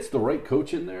 if he gets the right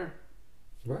coach in there,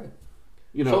 Right.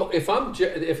 you know, So if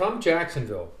I'm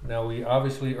Jacksonville, now we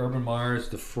obviously Urban Meyer's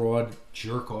the fraud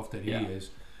jerk off that he Yeah.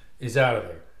 is out of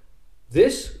there.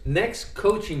 This next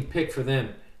coaching pick for them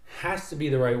has to be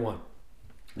the right one.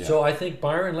 Yeah. So I think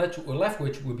Byron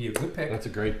Leftwich would be a good pick. that's a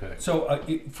great pick. So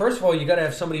first of all, you got to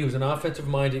have somebody who's an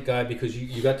offensive-minded guy because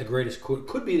you got the greatest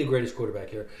could be the greatest quarterback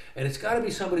here, and it's got to be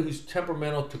somebody who's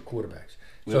temperamental to quarterbacks.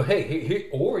 So Yeah. hey,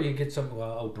 or you get some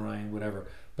O'Brien, whatever.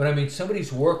 But I mean, somebody's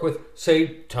to work with, say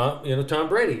Tom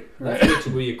Brady. Leftwich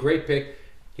would be a great pick.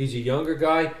 He's a younger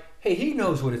guy. Hey, he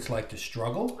knows what it's like to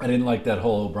struggle. I didn't like that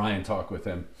whole O'Brien talk with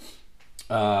him.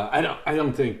 I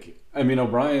don't think. I mean,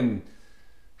 O'Brien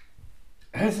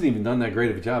hasn't even done that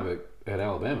great of a job at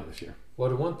Alabama this year. Well,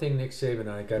 the one thing Nick Saban,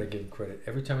 I got to give him credit.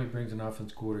 Every time he brings an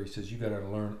offense quarter, he says you got to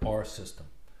learn our system.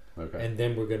 Okay. And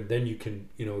then then you can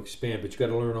expand, but you got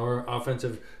to learn our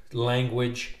offensive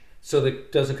language so that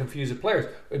it doesn't confuse the players.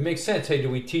 It makes sense. Hey, do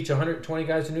we teach 120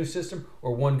 guys a new system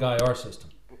or one guy our system?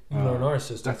 You learn our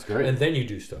system. that's great. And then you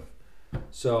do stuff.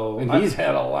 So And he's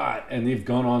had a lot, and they've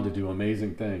gone on to do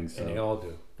amazing things. So. and they all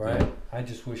do, right? I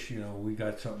just wish we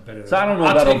got something better. So I don't know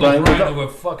I'll about take O'Brien. over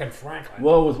fucking Franklin.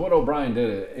 Well, with what O'Brien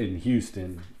did in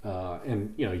Houston,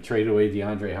 and he traded away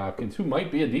DeAndre Hopkins, who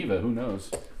might be a diva. Who knows?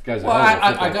 This guy's a Well, hell of a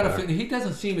I football got to player. feel he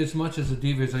doesn't seem as much as a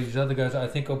diva as these other guys. I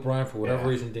think O'Brien, for whatever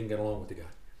reason, didn't get along with the guy.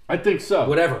 I think so.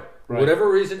 Whatever. Right.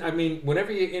 Whatever reason. I mean,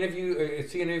 whenever you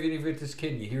see an interview with this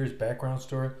kid and you hear his background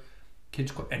story,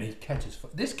 and he catches.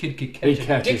 This kid could catch a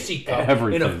catches Dixie cup in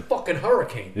everything. a fucking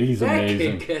hurricane. He's that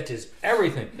amazing. kid catches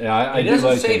everything. Yeah, I he do doesn't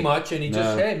like say him. much, and he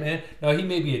just No. hey man. Now he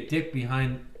may be a dick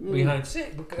behind closed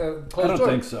I don't doors,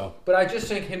 think so. But I just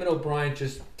think him and O'Brien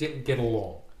just didn't get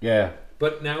along. Yeah,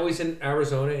 But now he's in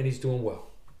Arizona and he's doing well.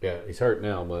 yeah, he's hurt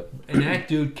now, but And that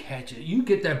dude catches. You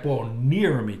get that ball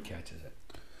near him, he catches it.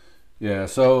 yeah.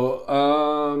 So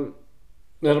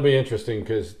that'll be interesting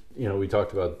because we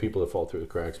talked about the people that fall through the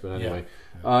cracks. But anyway,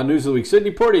 news of the week: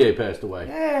 Sidney Poitier passed away.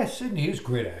 Yeah, Sidney, he was a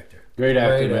great actor. Great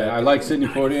actor, man. I like Sidney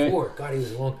Poitier. 94. God, he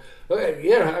was long.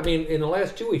 Yeah, I mean, in the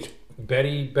last 2 weeks,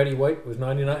 Betty White was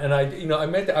 99, and I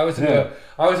met. I was in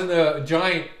the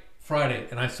Giant Friday,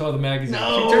 and I saw the magazine.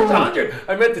 No. She turns 100.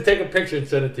 I meant to take a picture and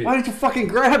send it to you. Why didn't you fucking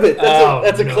grab it? Oh,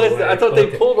 That's a no clip. way. I thought they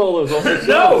Okay. pulled all those off the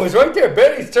No, it was right there.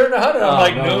 Betty's turned 100. I'm Oh,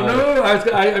 like, no no.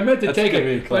 I meant to That's take gonna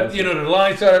be a it, but classic. the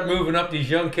line started moving up. These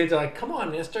young kids are like, "Come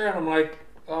on, Mister," and I'm like,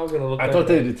 "Oh, I'm gonna look." I back thought at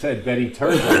they it. had said Betty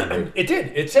turns 100. It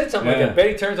did. It said something Yeah. like that.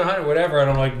 Betty turns 100, whatever, and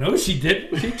I'm like, no, she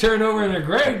didn't. She turned over in her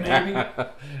grave, maybe. That's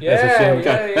a Yeah, shame.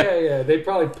 yeah. They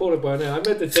probably pulled it by now. I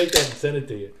meant to take that and send it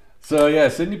to you. So yeah,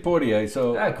 Sidney Poitier.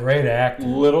 So Great actor.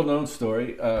 little known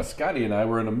story. Scotty and I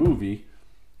were in a movie.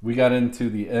 We got into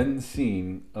the end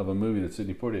scene of a movie that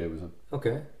Sidney Poitier was in.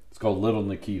 Okay. It's called Little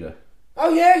Nikita.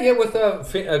 Oh yeah, with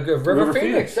River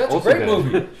Phoenix. That's also a great good.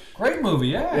 movie. Great movie,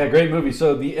 yeah. Yeah, great movie.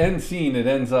 So the end scene, it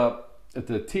ends up at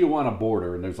the Tijuana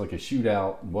border, and there's like a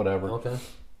shootout and whatever. Okay.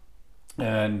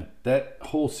 And that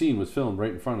whole scene was filmed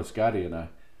right in front of Scotty and I.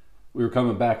 We were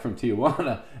coming back from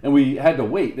Tijuana, and we had to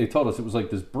wait. They told us it was like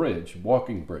this bridge,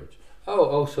 walking bridge.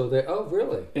 So they. Oh,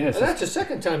 really? Yes. And that's the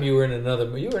second time you were in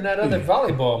another. You were in that other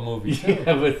volleyball movie. Too.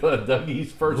 Yeah, with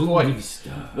Dougie's first Movie wife.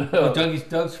 stuff.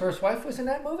 Doug's first wife was in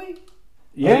that movie.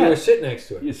 Yeah. Oh, you were sitting next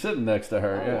to her. You're sitting next to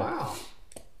her. Oh, yeah.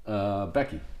 wow.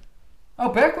 Becky. Oh,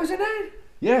 Beck was in that?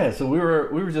 Yeah, so we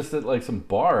were just at like some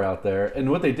bar out there, and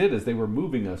what they did is they were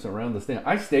moving us around the stand.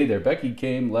 I stayed there. Becky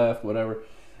came, left, whatever,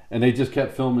 and they just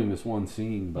kept filming this one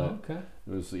scene. But Okay.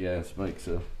 it was Spike.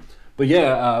 So, but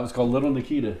yeah, it was called Little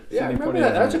Nikita. Yeah, I Sidney remember Poitier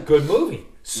that. That's a was good movie.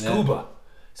 Scuba.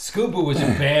 Scuba was a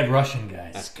bad Russian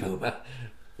guy. Scuba. in it.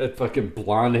 That fucking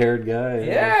blonde-haired guy.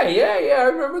 Yeah. I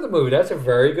remember the movie. That's a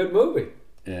very good movie.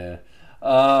 Yeah.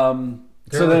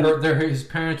 His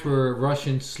parents were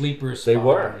Russian sleeper spies. They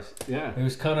were. Yeah. It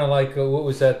was kind of like what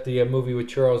was that? The movie with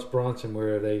Charles Bronson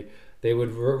where they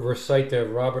would recite the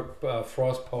Robert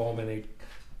Frost poem and they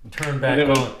turn back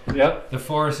on. Yep. The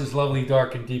forest is lovely,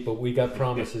 dark and deep, but we got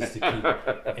promises to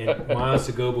keep and miles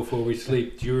to go before we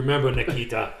sleep. Do you remember,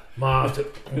 Nikita? Miles.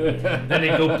 Then they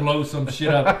go blow some shit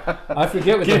up. I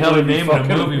forget what the hell the name of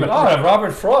the movie was. Oh,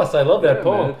 Robert Frost. I love that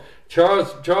poem. Man.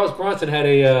 Charles Bronson had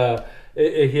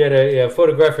a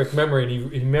photographic memory,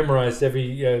 and he memorized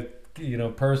every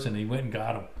person. He went and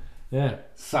got him. Yeah.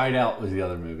 Side Out was the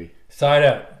other movie. Side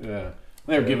Out. Yeah.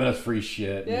 They were giving us free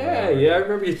shit. Yeah. I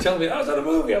remember you telling me I was in a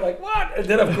movie. I'm like, what? And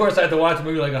then of course I had to watch the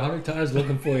movie like 100 times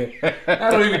looking for you.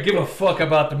 I don't even give a fuck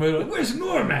about the movie. Like, where's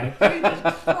Normac?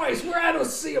 Jesus Christ, where I don't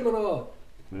see him at all.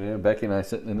 Yeah, Becky and I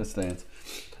sitting in the stands.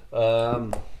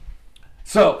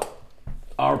 So,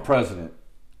 our president.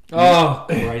 Oh,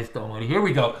 Christ almighty. Here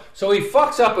we go. So he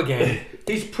fucks up again.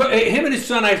 Him and his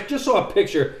son, I just saw a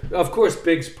picture. Of course,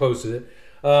 Biggs posted it.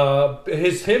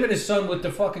 Him and his son with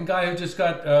the fucking guy who just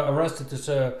got arrested.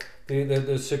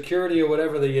 The security or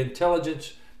whatever, the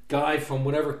intelligence guy from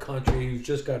whatever country who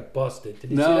just got busted.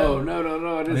 Did you see that?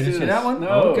 No. I Didn't see that one? No.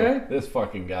 Oh, okay. This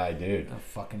fucking guy, dude.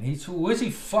 Who is he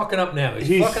fucking up now?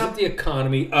 He's fucking up the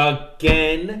economy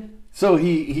again. So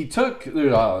he took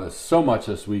so much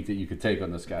this week that you could take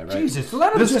on this guy, right? Jesus,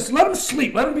 let him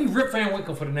sleep. Let him be Rip Van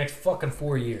Winkle for the next fucking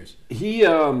 4 years. He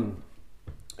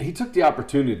took the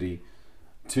opportunity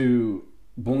to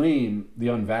blame the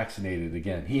unvaccinated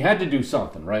again. He had to do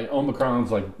something, right?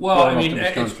 Omicron's like... Well, I mean,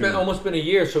 it's almost been a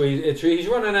year, so he's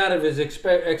running out of his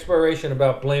expiration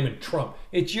about blaming Trump.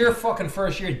 It's your fucking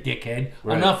first year, dickhead.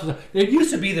 Right. Enough. It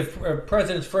used to be the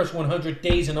president's first 100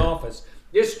 days in office.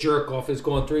 This jerk-off has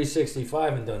gone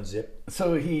 365 and done zip.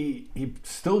 So he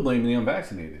still blamed the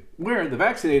unvaccinated, where the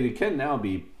vaccinated can now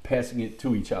be passing it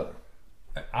to each other.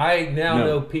 I now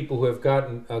know people who have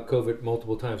gotten COVID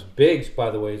multiple times. Biggs, by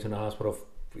the way, is in the hospital.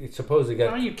 He supposedly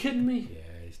got... Are you kidding me?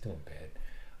 Yeah, he's doing bad.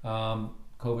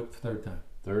 COVID for third time.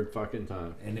 Third fucking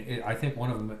time. And I think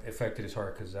one of them affected his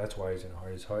heart because that's why he's in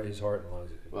his heart and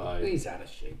lungs. Well, he's out of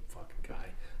shape, fucking guy.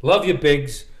 Love you,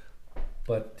 Biggs.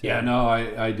 But no,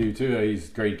 I do too. He's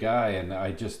a great guy, and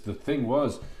the thing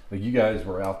was, like, you guys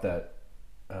were out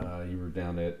you were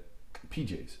down at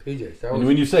PJ's. And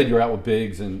when you said you were out with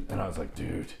Biggs, and I was like,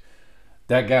 dude,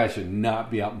 that guy should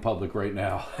not be out in public right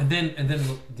now. And then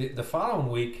the following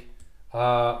week,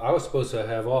 I was supposed to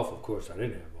have off. Of course, I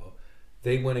didn't have off.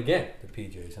 They went again to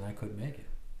PJ's, and I couldn't make it.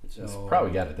 So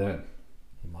probably got it then.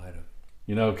 He might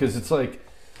have. Because it's like,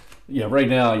 right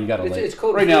now you got to lay. It's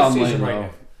cold right flu now I'm season laying right low.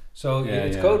 now. So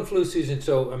it's cold and flu season.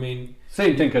 So I mean,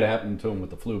 same thing could have happened to him with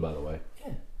the flu, by the way.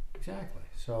 Yeah, exactly.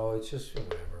 So it's just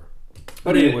whatever.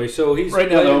 But anyway, so he's right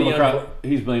now. Omicron,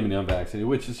 he's blaming the unvaccinated,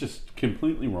 which is just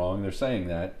completely wrong. They're saying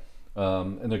that,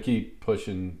 and they keep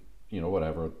pushing.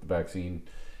 Whatever, the vaccine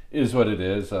is what it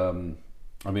is. I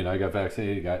mean, I got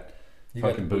vaccinated, got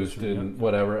fucking boosted, and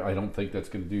whatever. I don't think that's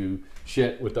going to do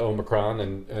shit with the Omicron,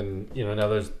 and now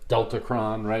there's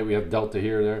Deltacron, right? We have Delta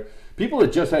here, there. People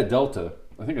that just had Delta,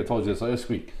 I think I told you this last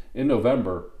week, in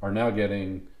November are now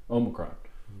getting Omicron,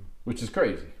 which is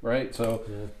crazy, right? So,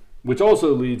 which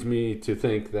also leads me to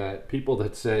think that people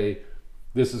that say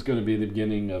this is going to be the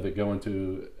beginning of it going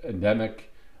to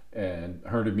endemic and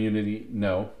herd immunity,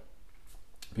 no,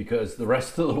 because the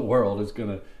rest of the world is going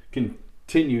to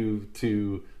continue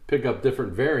to pick up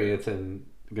different variants and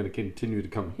going to continue to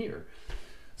come here.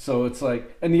 So it's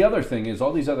like, and the other thing is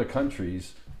all these other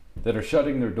countries that are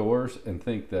shutting their doors and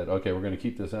think that, okay, we're going to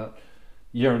keep this out.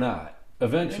 You're not.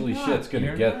 Eventually shit's going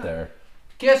to get there.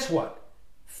 Guess what?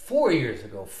 4 years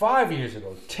ago, 5 years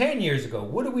ago, 10 years ago,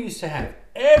 what did we used to have?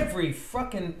 Every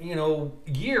fucking,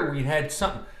 year we had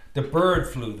something. The bird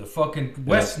flu, the fucking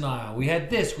West Nile. We had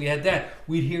this, we had that.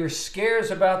 We'd hear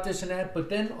scares about this and that, but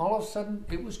then all of a sudden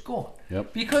it was gone.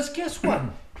 Yep. Because guess what?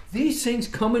 These things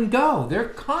come and go. They're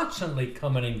constantly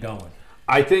coming and going.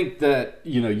 I think that,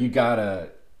 you got to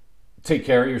take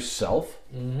care of yourself,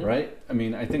 right? I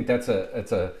mean, I think that's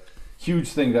a huge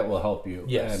thing that will help you.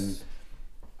 Yes. And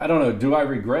I don't know, do I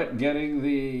regret getting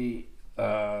the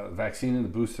vaccine and the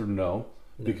booster? No.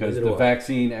 because neither the do I.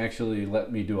 vaccine actually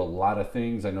let me do a lot of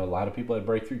things. I know a lot of people had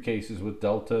breakthrough cases with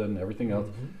Delta and everything else,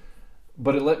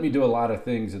 but it let me do a lot of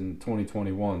things in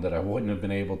 2021 that I wouldn't have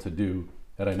been able to do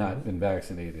had I not been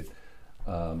vaccinated.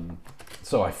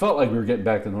 So I felt like we were getting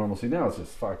back to normalcy. Now it's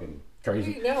just fucking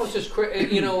crazy. Now it's just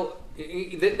crazy. You know,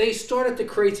 they started the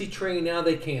crazy train. Now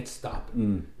they can't stop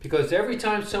it because every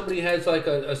time somebody has like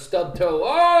a stub toe,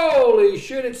 holy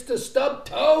shit! It's the stub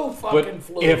toe fucking But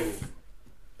flu. if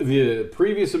the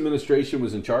previous administration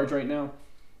was in charge right now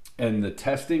and the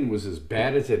testing was as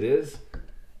bad as it is,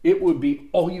 it would be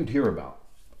all you'd hear about.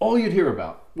 All you'd hear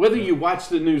about. Whether you watch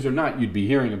the news or not, you'd be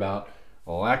hearing about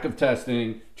a lack of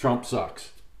testing, Trump sucks.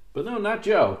 But no, not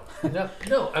Joe.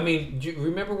 No. I mean, do you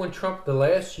remember when Trump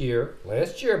last year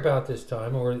about this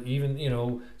time, or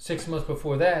even 6 months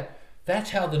before that?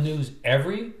 That's how the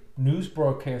every news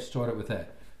broadcast started with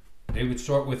that. They would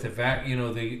start with the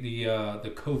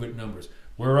COVID numbers.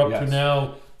 We're up to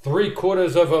now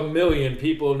 750,000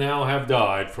 people now have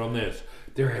died from this.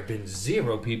 There have been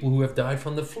 0 people who have died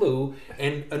from the flu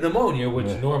and a pneumonia, which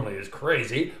normally is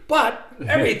crazy, but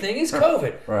everything is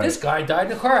COVID. Right. This guy died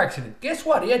in a car accident. Guess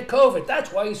what? He had COVID.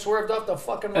 That's why he swerved off the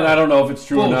fucking road. And I don't know if it's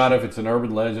true Bullshit. or not, if it's an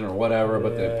urban legend or whatever,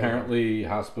 but Yeah. apparently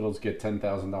hospitals get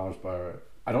 $10,000 by...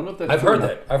 I don't know if that's I've true or heard not.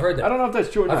 that. I've heard that. I don't know if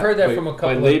that's true or not. I've heard that by- from a by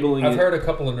couple. labeling I've it- heard a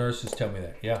couple of nurses tell me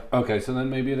that. Yeah. Okay, so then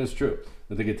maybe it is true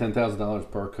that they get $10,000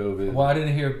 per COVID. Well, I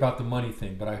didn't hear about the money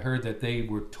thing, but I heard that they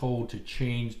were told to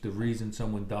change the reason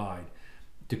someone died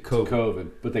to COVID.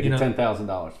 But they You get know,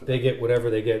 $10,000 for that. They get whatever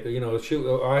they get.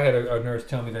 I had a nurse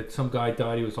tell me that some guy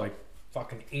died. He was like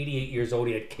fucking 88 years old.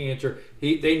 He had cancer.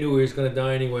 They knew he was going to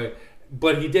die anyway.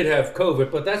 But he did have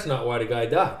COVID, but that's not why the guy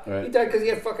died. Right. He died because he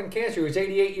had fucking cancer. He was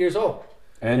 88 years old.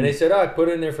 And And they said, put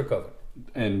it in there for COVID.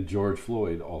 and George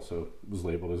Floyd also was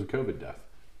labeled as a COVID death.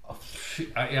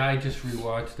 I just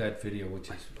rewatched that video, which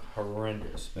is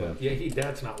horrendous. But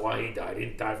that's not why he died. He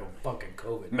didn't die from fucking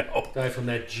COVID. No. He died from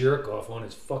that jerk off on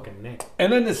his fucking neck.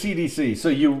 And then the CDC. So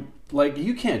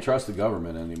you can't trust the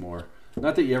government anymore.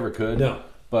 Not that you ever could. No.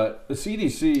 But the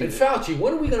CDC. And Fauci,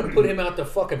 when are we going to put him out the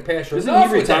fucking pasture? Isn't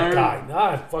Enough he with that retired?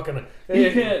 guy. Fucking.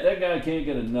 That guy can't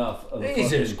get enough of the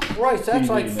Jesus fucking Christ, that's TV,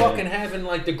 like man. fucking having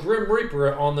like the Grim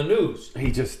Reaper on the news.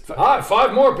 He just.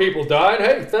 5 more people died.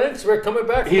 Hey, thanks for coming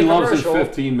back from He the loves his commercial.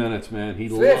 15 minutes, man. He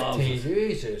 15, loves it.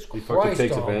 Jesus fucking Christ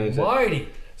takes advantage of it. almighty.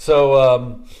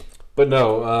 So, but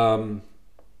no,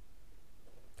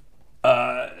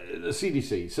 the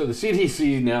CDC. So the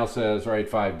CDC now says, right,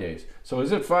 5 days. So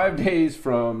is it 5 days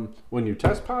from when you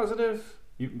test positive?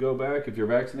 You can go back. If you're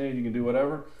vaccinated, you can do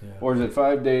whatever. Yeah. Or is it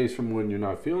 5 days from when you're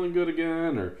not feeling good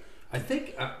again? Or I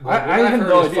think I I've have heard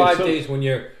no is idea. 5 So- days when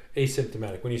you're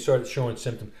asymptomatic, when you start showing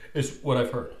symptoms, is what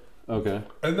I've heard. okay,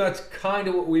 And that's kind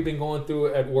of what we've been going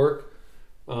through at work.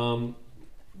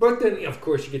 But then, of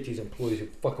course, you get these employees who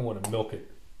fucking want to milk it.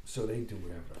 So they do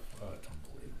whatever. It's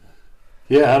unbelievable.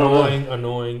 yeah, I don't know.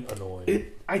 Annoying.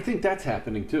 I think that's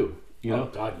happening too. You know.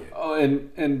 Oh, God, yeah. Oh,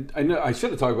 and I know I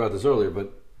should have talked about this earlier,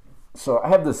 but so I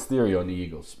have this theory on the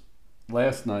Eagles.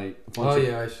 Last night, a bunch Oh, of-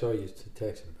 yeah, I saw you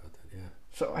texting about that, yeah.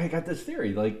 So I got this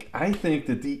theory. Like, I think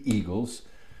that the Eagles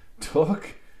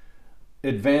took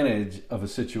advantage of a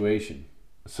situation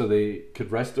so they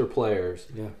could rest their players.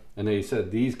 Yeah. And they said,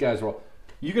 these guys are all...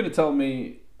 You're going to tell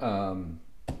me Dallas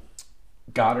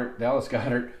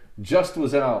Goddard, just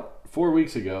was out 4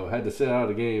 weeks ago, had to sit out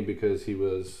a game because he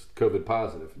was COVID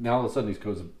positive. Now all of a sudden he's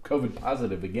COVID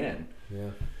positive again. Yeah.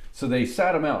 So they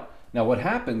sat him out. Now what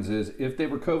happens is if they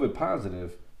were COVID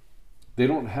positive, they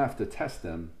don't have to test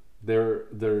them. They're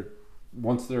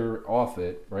once they're off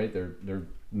it, right? They're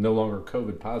no longer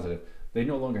COVID positive. They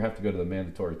no longer have to go to the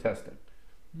mandatory testing.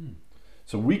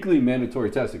 So weekly mandatory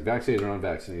testing, vaccinated or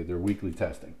unvaccinated, they're weekly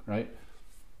testing, right?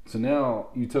 So now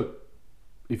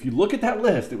if you look at that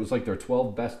list, it was like their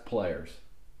 12 best players.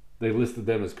 They listed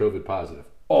them as COVID positive.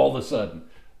 All of a sudden,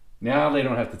 now they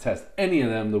don't have to test any of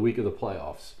them the week of the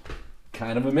playoffs.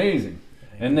 Kind of amazing.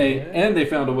 And they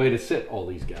found a way to sit all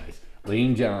these guys.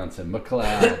 Lane Johnson,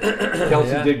 McLeod.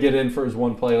 Kelsey did get in for his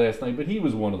one play last night, but he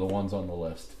was one of the ones on the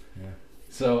list. Yeah.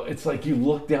 So it's like you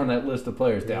look down that list of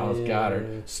players, Dallas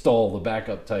Goddard, Stoll, the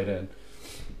backup tight end.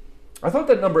 I thought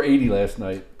that number 80 last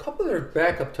night, A couple of their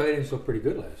backup tight ends looked pretty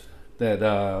good last night.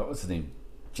 that, what's his name?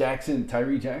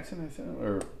 Tyree Jackson, I think?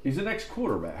 Or he's an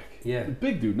ex-quarterback. Yeah. The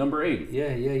big dude, number 80.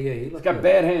 Yeah. He He's looked got good.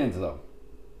 bad hands, though.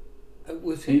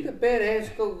 Was he the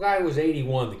badass guy? Was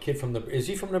 81? The kid from the? Is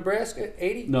he from Nebraska?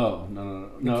 80? No.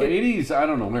 80s. I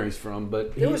don't know where he's from,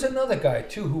 but There was another guy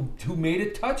too who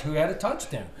made who had a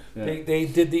touchdown. Yeah. They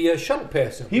did the shuttle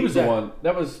pass. He was the one.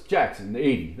 That was Jackson, the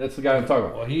 80. That's the guy I'm talking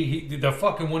about. Well, he the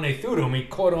fucking when they threw to him, he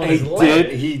caught on his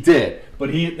leg. He did.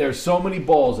 But there's so many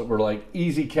balls that were like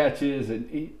easy catches,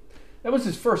 and that was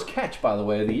his first catch, by the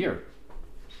way, of the year.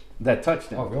 That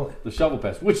touchdown. Oh, really? The shovel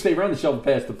pass, which they run the shovel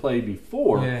pass to play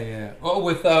before. Yeah. Oh,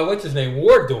 with what's his name,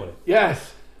 Ward doing it.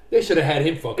 Yes. They should have had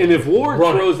him fucking. And if Ward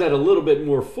run throws that a little bit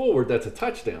more forward, that's a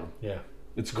touchdown. Yeah.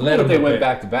 It's cool that they went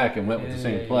back to back and went with the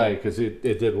same play because it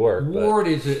did work. Ward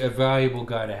is a valuable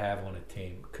guy to have on a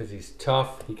team because he's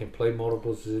tough. He can play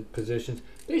multiple positions.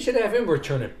 They should have him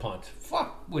returning punts.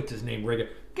 Fuck, what's his name, Rager?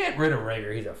 Get rid of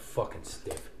Rager. He's a fucking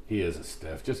stiff. He is a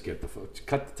stiff. Just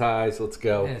cut the ties. Let's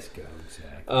go. Let's go,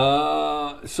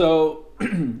 Zach. So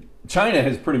China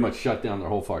has pretty much shut down their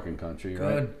whole fucking country. Good.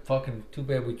 Right? Fucking too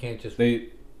bad we can't just They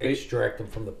extract them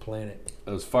from the planet.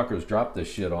 Those fuckers dropped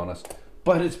this shit on us.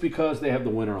 But it's because they have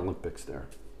the Winter Olympics there.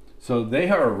 So they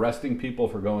are arresting people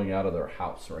for going out of their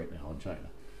house right now in China.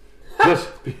 Just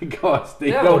because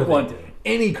they don't want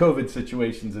any COVID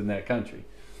situations in that country.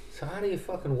 So how do you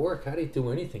fucking work? How do you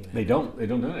do anything? They don't do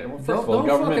that. Well, first Don't of all, the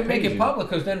government fucking make pays it you. public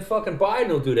because then fucking Biden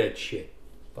will do that shit.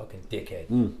 Fucking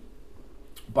dickhead.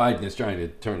 Biden is trying to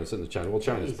turn us into China. Well,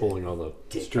 China's pulling all the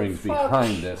strings Fuck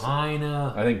behind this.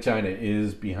 China. I think China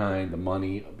is behind the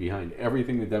money, behind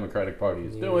everything the Democratic Party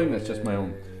is doing. That's just my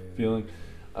own feeling.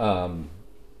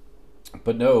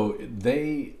 But no,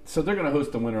 they're going to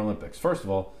host the Winter Olympics. First of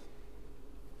all,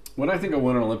 when I think of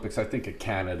Winter Olympics, I think of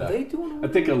Canada. Are they doing I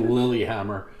think of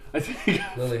Lilyhammer. I think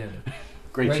Lillehammer.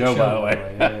 great show, by the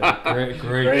way. Yeah,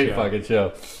 great show. Fucking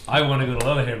show. I want to go to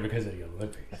Lillehammer because of the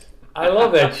Olympics. I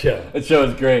love that show. That show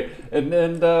is great. And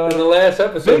then In the last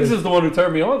episode, Biggs is the one who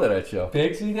turned me on to that show.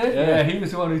 Biggs, he did? Yeah. Yeah, he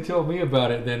was the one who told me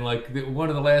about it. Then, like, one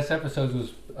of the last episodes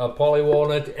was Paulie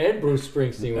Walnut and Bruce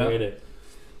Springsteen were in it,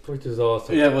 which is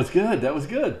awesome. Yeah, it was good. That was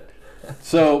good.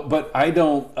 So, but I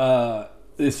don't.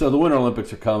 So the Winter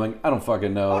Olympics are coming. I don't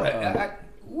fucking know.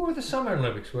 What were the Summer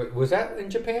Olympics? Was that in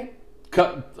Japan?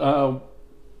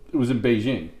 It was in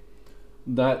Beijing.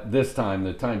 Not this time.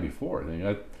 The time before.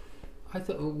 I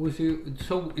thought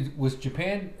was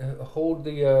Japan hold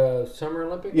the Summer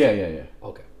Olympics? Yeah.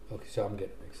 Okay, so I'm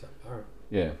getting mixed up. All right.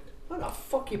 Yeah. What the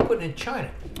fuck you putting in China?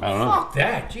 I don't know. Fuck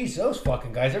that. Jeez, those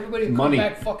fucking guys. Everybody come Money.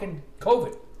 back fucking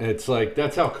COVID. It's like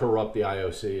that's how corrupt the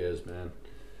IOC is, man.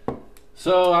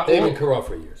 So They've been corrupt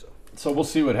for years, though. So we'll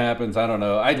see what happens. I don't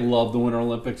know. I love the Winter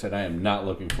Olympics, and I am not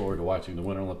looking forward to watching the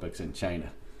Winter Olympics in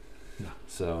China. No.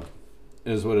 So,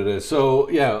 it is what it is. So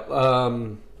yeah.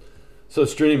 So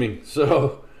streaming.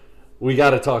 So we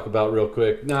got to talk about real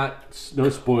quick. No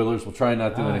spoilers. We'll try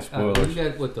not to do any spoilers. You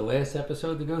got the last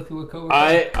episode to go through a COVID?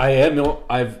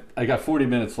 I got 40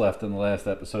 minutes left in the last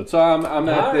episode, so I'm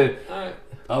at the. All right.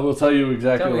 I will tell you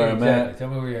exactly where I'm at. Tell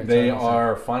me where you're at. They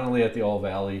are finally at the All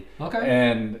Valley. Okay.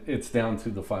 And it's down to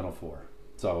the Final Four.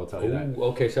 So I will tell you that. Ooh,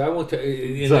 okay, so I want to.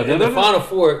 The Final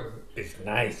Four is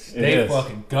nice. They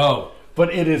fucking go.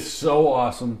 But it is so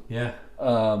awesome. Yeah.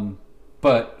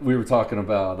 But we were talking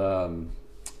about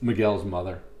Miguel's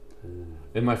mother.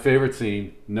 And my favorite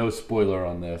scene, no spoiler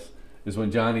on this, is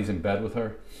when Johnny's in bed with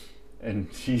her. And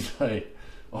she's like,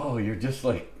 oh, you're just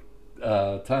like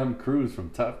Tom Cruise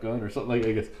from Top Gun or something like that.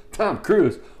 I guess, Tom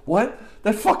Cruise? What?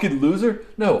 That fucking loser?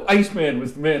 No, Iceman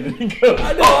was the man. And he goes,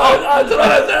 I know. That's what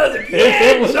I said.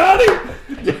 Yeah,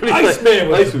 Johnny. Iceman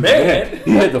was the man.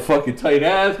 He had the fucking tight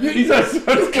ass.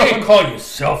 You can't call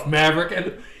yourself Maverick.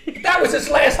 And that was his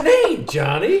last name,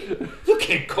 Johnny. You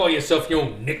can't call yourself your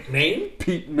own nickname.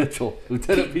 Pete Mitchell.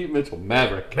 Lieutenant Pete Mitchell.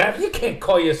 Maverick. You can't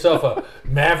call yourself a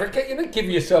Maverick. You don't give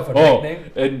yourself a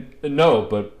nickname. And no,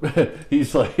 but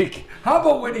he's like... How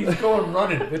about when he's going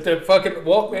running with the fucking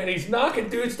Walkman? He's knocking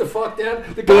dudes the fuck down.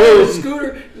 The guy on the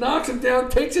scooter knocks him down,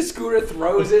 takes his scooter,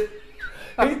 throws it.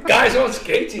 Guys on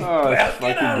skates. He's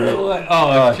get out of the way.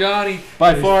 Oh, Johnny.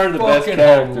 By far the best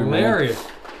character, hilarious. Man.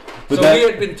 So we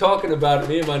had been talking about,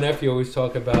 me and my nephew always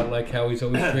talk about like how he's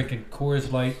always drinking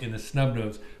Coors Light in the snub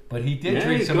nose. But he did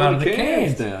drink some out of the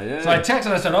cans. Now, yeah. So I texted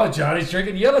him, I said, oh, Johnny's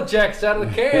drinking Yellow Jackets out of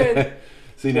the cans.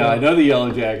 See, now I know the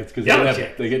Yellow Jackets because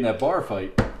they get in that bar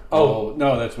fight. Oh.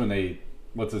 No, that's when they,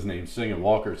 what's his name, singing,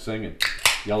 Walker's singing.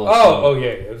 Yellow Oh,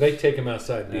 yeah. They take him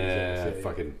outside.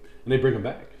 Fucking, and they bring him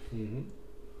back. Mm-hmm.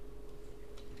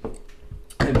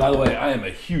 And by the way, I am a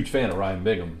huge fan of Ryan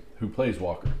Bigham, who plays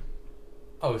Walker.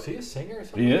 Oh, is he a singer or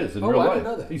something? He is in real life. I didn't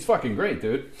know that. He's fucking great,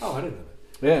 dude. Oh, I didn't know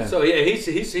that. Yeah. So yeah, he's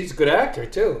a good actor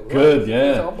too. Good, yeah.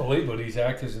 It's unbelievable. These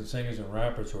actors and singers and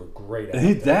rappers who are great actors.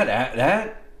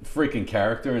 freaking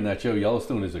character in that show.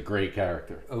 Yellowstone is a great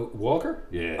character. Walker?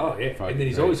 Yeah. Oh, yeah. Fucking And then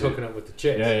he's great, always dude. hooking up with the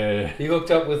chicks. Yeah. He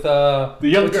hooked up with the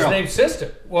young what's girl. his name's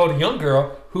sister. Well, the young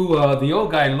girl who the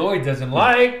old guy Lloyd doesn't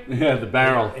like. Yeah, the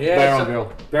barrel. Yeah, barrel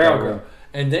girl. Barrel girl.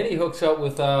 And then he hooks up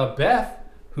with Beth,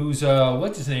 who's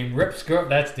what's his name? Rip's girl.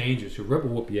 That's dangerous. Rip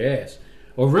will whoop your ass.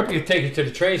 Or Rip will take you to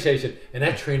the train station, and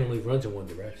that train only runs in one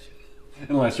direction.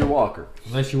 Unless you're Walker.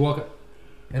 Unless you walk up.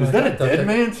 Is that a dead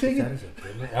man singing?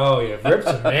 Oh yeah, Rip's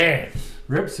a man.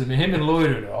 Rip's and him and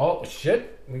Lloyd are. Oh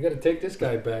shit, we got to take this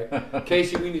guy back.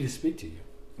 Casey, we need to speak to you.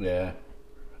 Yeah.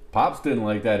 Pops didn't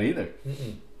like that either.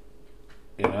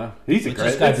 You know, he's a What's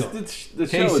great. this guy The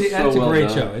show Casey, is so that's a well great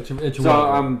done. show. It's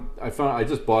So I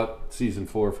just bought season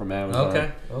 4 from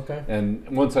Amazon. Okay. And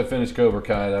once I finish Cobra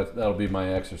Kai, that'll be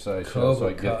my exercise show, so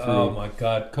I Cobra can get Kai. through. Oh my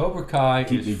God, Cobra Kai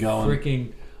Keep is me going.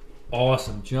 freaking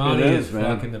awesome. Johnny It is is,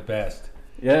 man. fucking the best.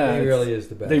 Yeah, He it's- really is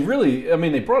the best. They really, I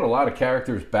mean, they brought a lot of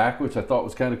characters back, which I thought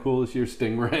was kind of cool this year.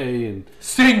 Stingray and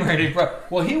Stingray, bro.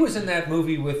 Well, he was in that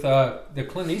movie with the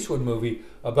Clint Eastwood movie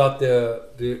about the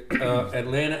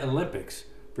Atlanta Olympics.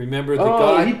 Remember the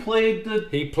guy? he played the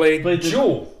He played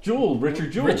Jewel.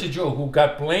 Richard Jewell. Richard Jewell, who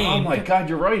got blamed. Oh my God,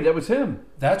 you're right. That was him.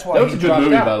 That's why That was he a good dropped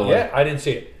movie, out. by the way. Yeah, I didn't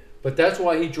see it, but that's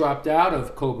why he dropped out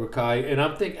of Cobra Kai. And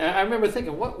I remember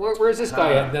thinking, where's this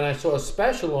guy at? And then I saw a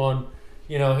special on,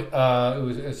 it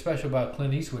was a special about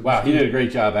Clint Eastwood. Wow, he did a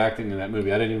great job acting in that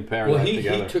movie. I didn't even pair Well, that he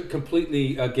together. took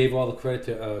completely gave all the credit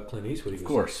to Clint Eastwood. Of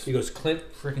course. He goes, Clint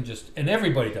freaking just, and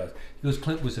everybody does. He goes,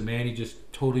 Clint was a man. He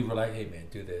just totally relaxed. Hey man,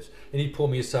 do this, and he'd pull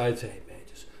me aside and say, hey man,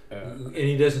 just, and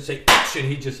he doesn't say action.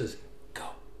 He just says go.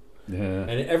 Yeah.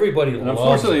 And everybody And loves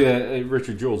unfortunately, it.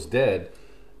 Richard Jewell's dead.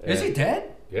 Is he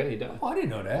dead? Yeah, he died. Oh, I didn't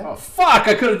know that. Oh fuck!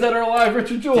 I could have Dead or Alive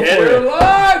Richard Jewell Dead for or you.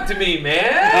 Alive to me,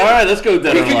 man. All right, let's go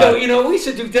Dead We or could Alive. go. We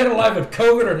should do Dead or Alive with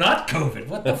COVID or not COVID.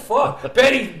 What the fuck?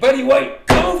 Betty White,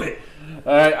 COVID.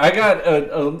 All right, I got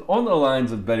on the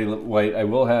lines of Betty White. I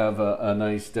will have a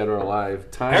nice Dead or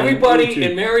Alive time. Everybody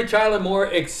in Mary Tyler Moore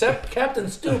except Captain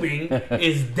Steubing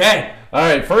is dead. All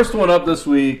right, first one up this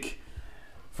week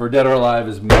for Dead or Alive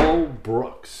is Mel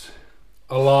Brooks.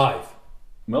 Alive.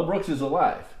 Mel Brooks is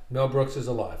alive. Mel Brooks is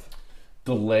alive.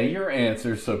 Delay your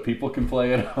answers so people can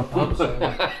play at home. I'm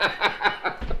sorry.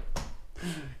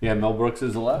 Yeah, Mel Brooks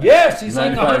is alive. Yes, he's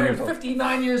like 95 years old.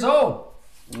 159 years old.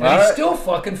 And All he's right. still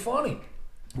fucking funny.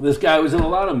 This guy was in a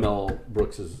lot of Mel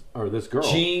Brooks's, or this girl.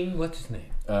 Gene, what's his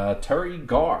name? Terry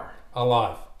Garr.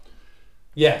 Alive.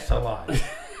 Yes, alive.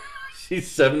 She's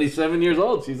 77 years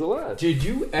old. She's alive. Did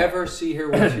you ever see her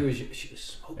when she was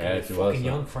smoking Yeah, like she fucking was.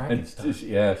 young Frankenstein?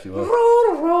 Yeah, she was.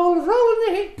 Roll in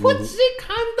the head. Put the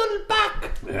candle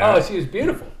back. Yeah. Oh, she was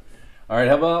beautiful. All right,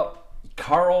 how about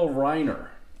Carl Reiner?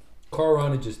 Carl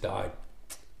Reiner just died.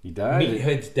 He died.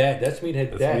 Meathead's dad. That's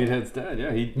Meathead's That's dad. Meathead's dad.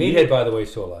 Yeah, Meathead, by the way,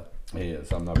 is still alive. He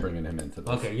is. I'm not bringing him into this.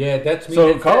 Okay, yeah, that's Meathead's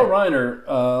So Carl dad.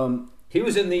 Reiner, He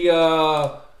was in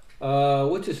the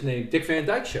what's his name? Dick Van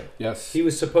Dyke Show. yes, He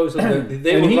was supposedly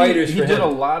they and were he writers he for did him. a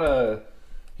lot of.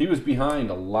 He was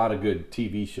behind a lot of good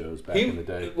TV shows back in the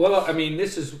day. Well, I mean,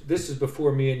 this is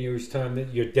before me and yours time.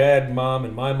 That your dad, mom,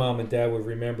 and my mom and dad would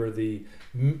remember the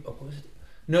what was it?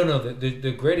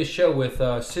 The greatest show with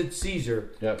Sid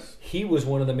Caesar. Yes. He was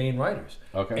one of the main writers.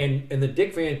 Okay. And the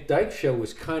Dick Van Dyke Show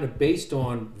was kind of based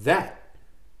on that.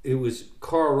 It was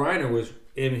Carl Reiner was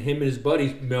him and his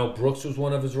buddies. Mel Brooks was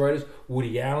one of his writers.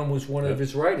 Woody Allen was one of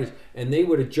his writers, and they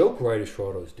were the joke writers for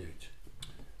all those dudes.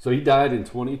 So he died in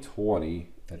 2020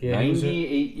 at Yeah, he was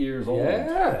 98 years old.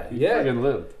 Yeah, he yeah. friggin'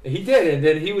 lived. He did, and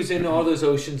then he was in all those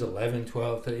Oceans 11,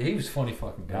 12. 13. He was a funny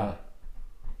fucking guy.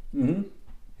 Mm-hmm.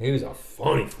 He was a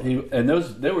funny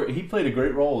fucking. He played a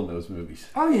great role in those movies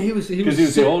Oh yeah, he was because he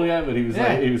was the only guy, but he was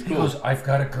he was He cool. goes, I've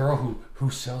got a girl who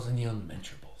sells in the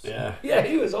Unmentionables. Yeah. Yeah,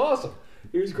 he was awesome.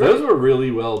 He was great. Those were really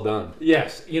well done.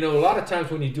 Yes, a lot of times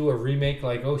when you do a remake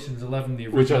like Ocean's 11, the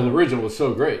original, Which the original was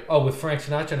so great. oh, with Frank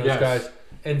Sinatra and those Yes. guys,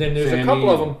 and then there's Sandy. a couple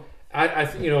of them. I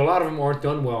think a lot of them aren't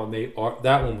done well, and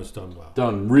that one was done well.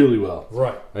 Done really well.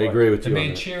 Right, I agree with the you on that.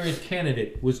 Manchurian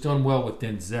Candidate was done well with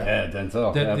Denzel. Yeah,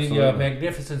 Denzel. The absolutely.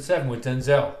 Magnificent Seven with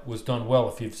Denzel was done well.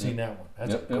 If you've seen that one,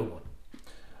 that's Yep, a good yep.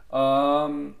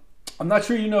 one. I'm not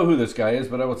sure you know who this guy is,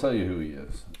 but I will tell you who he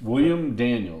is. William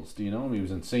Daniels. Do you know him? He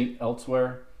was in Saint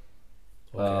Elsewhere.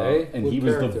 Okay, And what he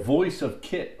was character? the voice of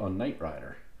Kit on Knight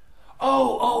Rider.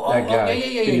 Oh, guy.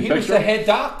 yeah. Can you He was picture the him? head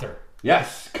doctor.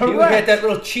 Yes, He correct. had that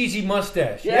little cheesy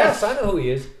mustache. Yes. Yes, I know who he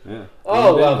is. Yeah.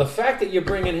 Oh, William well, the Daniels. fact that you're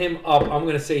bringing him up, I'm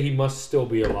going to say he must still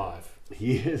be alive.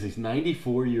 He is. He's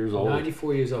 94 years old.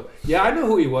 94 years old. Yeah, I know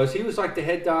who he was. He was like the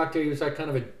head doctor. He was like kind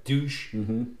of a douche.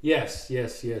 Mm-hmm. Yes. I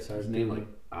His name like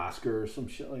Oscar or some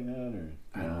shit like that,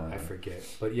 or I forget.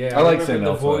 But yeah, I like remember St.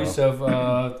 the voice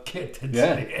of Kit.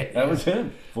 Yeah, that was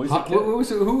him. Voice of Kit. What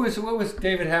was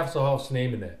David Hasselhoff's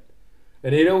name in that?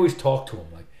 And they'd always talk to him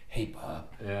like, "Hey, Bob.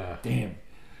 Yeah. Damn.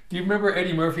 Do you remember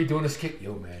Eddie Murphy doing a skit?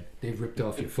 Yo, man, they've ripped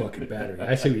off your fucking battery.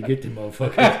 I say we get them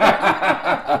motherfuckers.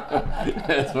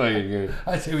 That's fucking good.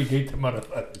 I say we get them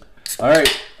motherfuckers. All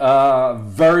right.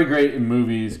 Very great in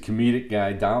movies. Comedic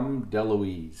guy, Dom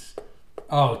DeLuise.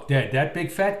 Oh, dead. That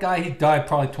big fat guy, he died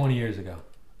probably 20 years ago.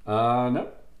 No.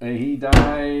 He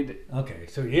died. Okay,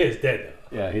 so he is dead, though.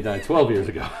 Yeah, he died 12 years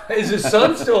ago. Is his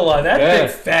son still alive? That big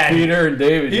fat. Peter and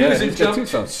David. He was in Jump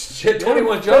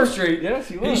 21 Jump Street. Yes,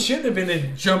 he was. He shouldn't have been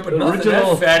in Jumping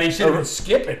Original that fat. He should have been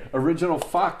skipping. Original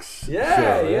Fox.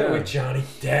 Yeah, show, with Johnny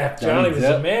Depp. Johnny was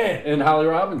a man. And Holly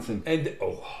Robinson. And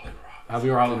Holly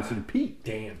Robinson, Pete.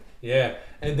 Damn. Yeah.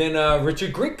 And then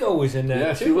Richard Grieco was in that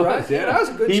yes, too, he was, right? Yeah, that was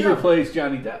a good show. He replaced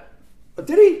Johnny Depp. Oh,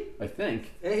 did he? I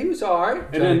think. Yeah, he was all right.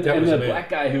 And the black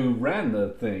guy who ran the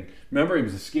thing. Remember, he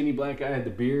was a skinny black guy, had the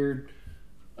beard.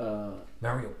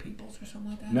 Mario Peoples or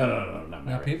something like that? No, not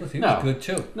Mario. Peoples? He was good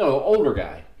too. No, older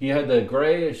guy. He had the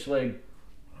grayish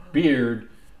beard.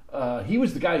 He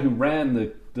was the guy who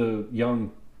ran the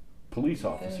young police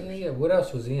officers. Yeah. What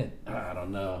else was he in? I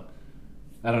don't know.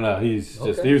 He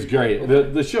was great.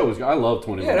 The show was. I love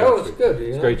 21. Yeah, that was good.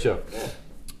 It's a great show.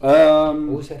 Yeah.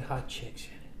 Who was that hot chick?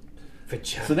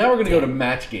 So now we're gonna go to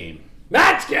Match Game.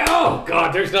 Match Game. Oh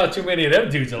God, there's not too many of them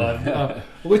dudes alive.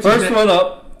 First one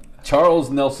up, Charles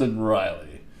Nelson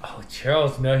Riley. Oh,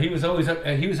 Charles, no, he was always up.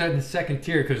 He was in the second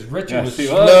tier because Richard was he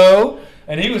slow,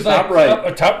 and he was top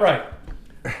right. Top right.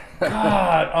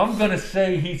 God, I'm gonna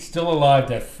say he's still alive.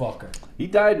 That fucker. He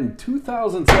died in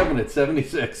 2007 at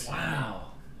 76.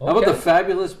 Wow. Okay. How about the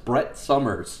fabulous Brett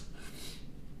Summers?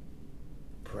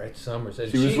 Brett Summers.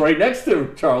 She was right next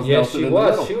to Charles Nelson. She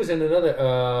was. She was in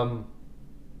another.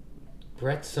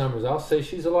 Brett Summers. I'll say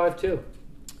she's alive too.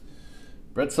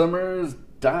 Brett Summers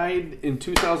died in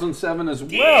 2007 as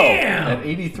well. Damn. At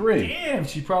 83. Damn,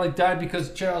 she probably died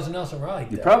because Charles Nelson Riley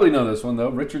died. You probably know this one though.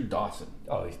 Richard Dawson.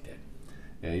 Oh, he's dead.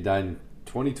 Yeah, he died in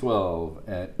 2012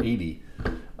 at 80. He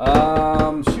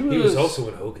was also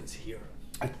in Hogan's Hero.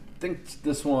 I think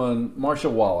this one,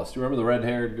 Marsha Wallace. Do you remember the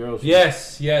red-haired girl?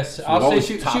 Yes. I'll say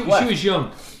she was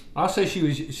young. I'll say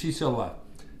she's still alive.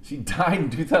 She died in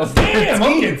 2015. Damn,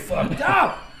 I'm getting fucked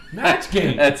up. Match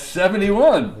Game. At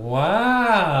 71.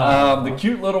 Wow. The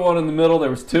cute little one in the middle,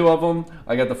 there was two of them.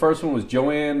 I got the first one was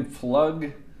Joanne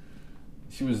Flug.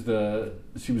 She was the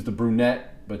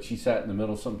brunette, but she sat in the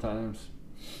middle sometimes.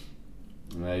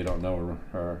 No, you don't know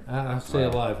her. I'll say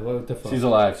alive. What the fuck? She's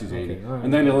alive. She's 80. Okay, right.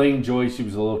 And then Elaine Joyce, she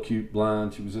was a little cute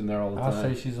blonde. She was in there all the time. I'll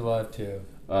say she's alive too.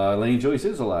 Elaine Joyce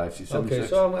is alive. She's 76. Okay,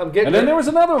 so I'm getting. And then there was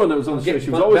another one that was on the show. She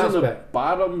was always in the back.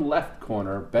 bottom left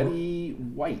corner. Betty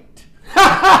White.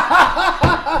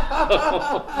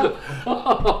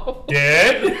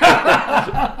 Dead?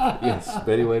 Yes,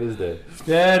 Betty White is dead.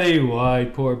 Betty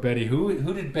White, poor Betty. Who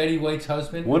did Betty White's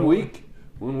husband? 1 week.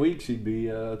 1 week she'd be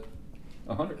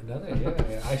 100. Another,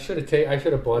 yeah. I should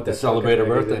have bought that. To celebrate her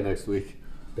birthday next week.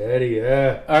 Betty,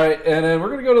 yeah. All right, and then we're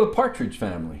gonna go to the Partridge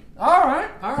Family. All right.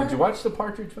 Did you watch the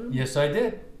Partridge Family? Yes, I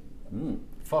did.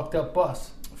 Fucked up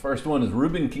bus. First one is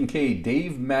Reuben Kincaid,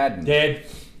 Dave Madden. Dead.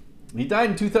 He died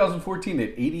in 2014 at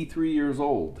 83 years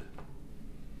old.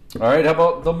 All right, how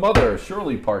about the mother,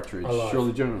 Shirley Partridge? Alive.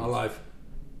 Shirley Jones. Alive.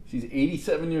 She's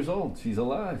 87 years old. She's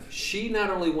alive. She not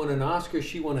only won an Oscar,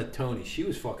 she won a Tony. She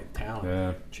was fucking talented.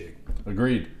 Yeah. Chick.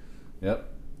 Agreed. Yep.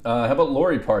 How about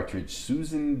Lori Partridge,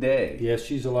 Susan Day? Yes,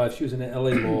 she's alive. She was in the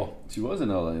L.A. Law. She was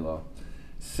in L.A. Law.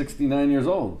 69 years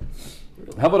old.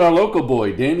 How about our local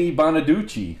boy, Danny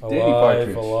Bonaducci? Danny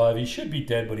Partridge. Alive. He should be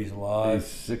dead, but he's alive. He's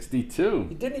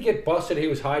 62. Didn't he get busted? He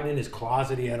was hiding in his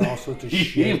closet. He had all sorts of shit.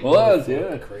 He was,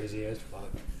 yeah. Crazy as fuck.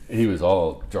 He was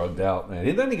all drugged out, man.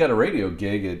 And then he got a radio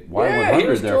gig at Y100 Yeah, he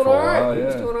was there doing for a all right. while. He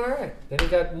was Yeah. doing all right. Then he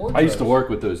got more. I used to drugs. work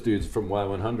with those dudes from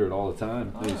Y100 all the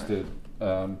time. They used to,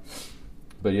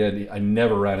 but yeah, I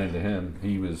never ran into him.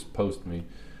 He was post me.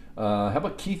 How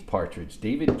about Keith Partridge,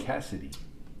 David Cassidy?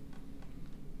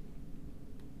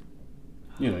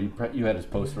 You know, you had his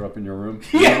poster up in your room.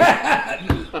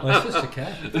 Yeah. My sister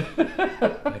Kathy.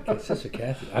 My sister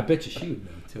Kathy. I bet you she would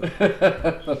know too.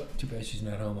 Too bad she's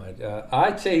not home.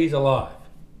 I'd say he's alive.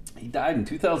 He died in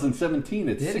 2017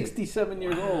 at Did he? 67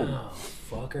 years old. Oh,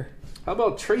 fucker. How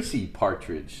about Tracy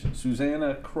Partridge,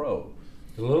 Susanna Crowe?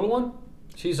 The little one?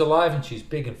 She's alive and she's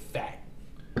big and fat.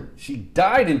 She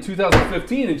died in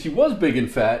 2015 and she was big and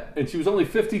fat and she was only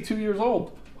 52 years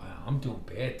old. Wow, I'm doing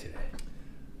bad today.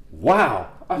 Wow,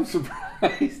 I'm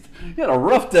surprised. You had a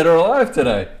rough dead or alive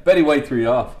today. Betty White threw you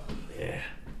off. Yeah.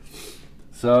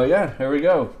 So yeah, here we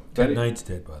go. Ted Knight's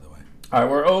dead, by the way. All right,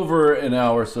 we're over an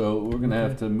hour, so we're gonna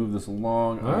have to move this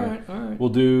along. All right. We'll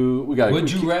do. We got.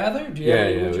 Would you rather? Do you have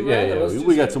any would you rather?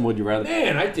 We got some would you rather.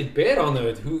 Man, I did bad on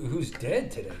the who's dead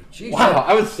today. Jeez, Wow,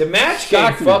 I was the match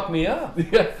game fucked me up.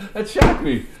 Yeah, that shocked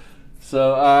me.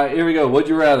 So here we go. Would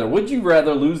you rather? Would you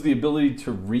rather lose the ability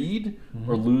to read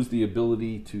or lose the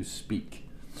ability to speak?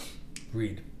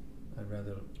 Read. I'd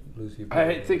rather lose the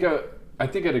ability. I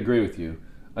think I'd agree with you.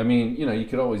 I mean, you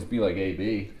could always be like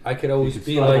AB. I could always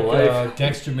be like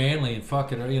Dexter Manley and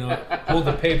fucking, hold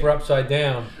the paper upside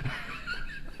down.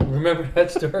 Remember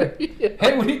that story? Yeah.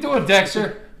 Hey, what are you doing,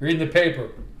 Dexter? Reading the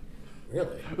paper.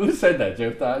 Really? Who said that,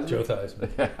 Joe Theismann? Joe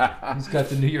Theismann. He's got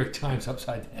the New York Times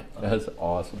upside down. That's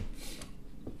awesome.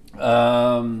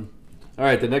 All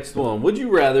right, the next one. Would you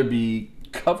rather be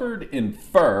covered in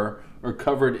fur or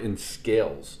covered in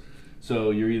scales?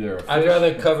 So you're either a fish. I'd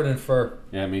rather covered in fur.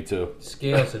 Yeah, me too.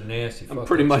 Scales are nasty. I'm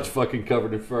pretty much fucking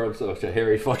covered in fur. I'm such a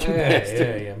hairy fucking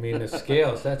bastard. Yeah. I mean, the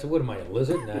scales, what am I, a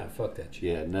lizard? Nah, fuck that shit.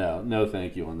 Yeah, no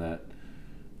thank you on that.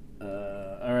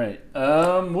 All right.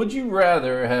 Would you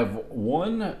rather have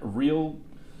one real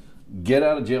get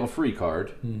out of jail free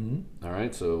card? Mm-hmm. All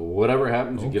right, so whatever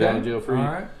happens, you get out of jail free. All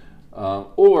right.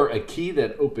 Or a key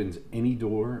that opens any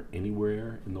door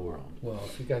anywhere in the world. Well,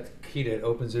 if you got the key that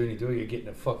opens any door, you're getting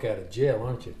the fuck out of jail,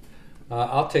 aren't you?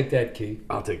 I'll take that key.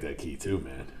 I'll take that key too,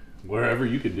 man. Wherever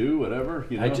you can do, whatever.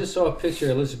 I just saw a picture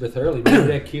of Elizabeth Hurley. Maybe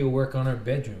that key will work on her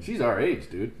bedroom. She's our age,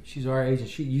 dude. She's our age.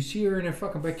 And you see her in her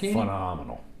fucking bikini?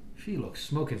 Phenomenal. She looks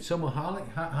smoking. Selma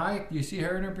Hayek, you see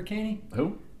her in her bikini?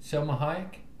 Who? Selma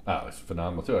Hayek. Oh, it's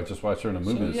phenomenal too. I just watched her in a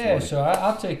movie this morning. Yeah, so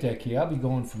I'll take that key. I'll be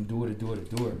going from door to door to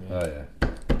door, man. Oh, yeah.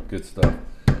 Good stuff.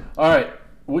 All right.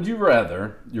 Would you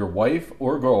rather your wife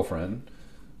or girlfriend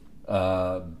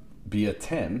be a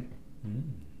 10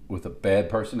 with a bad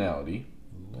personality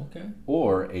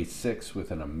or a 6 with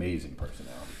an amazing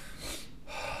personality?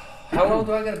 How long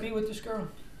do I got to be with this girl?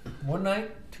 1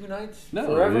 night? 2 nights? No,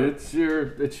 forever?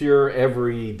 It's your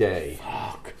everyday.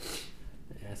 Fuck.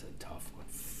 That's a tough one.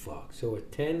 Fuck. So a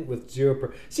 10 with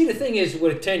 0 See, the thing is,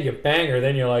 with a 10, you bang her,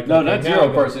 then you're like... No, not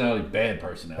 0 personality, bad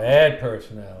personality. Bad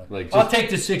personality. I'll take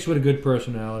the 6 with a good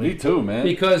personality. Me too, man.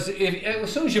 Because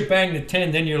as soon as you bang the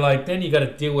 10, then you're like, then you got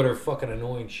to deal with her fucking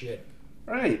annoying shit.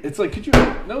 Right. It's like, could you...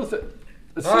 No,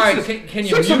 all right, can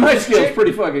you... 6 on my scale's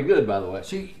pretty fucking good, by the way.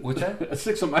 See, what's that? A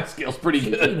 6 on my scale's pretty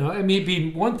good. I mean, it'd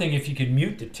be one thing if you could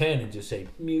mute the 10 and just say,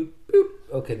 mute, boop.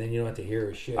 Okay, then you don't have to hear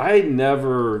her shit. I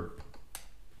never...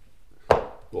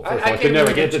 Well, first of all, I could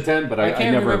never get to 10, but I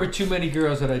can't never... remember too many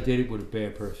girls that I dated with a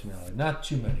bad personality. Not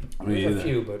too many. There's a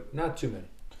few, but not too many.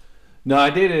 No, I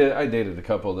dated a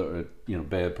couple that were,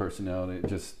 bad personality.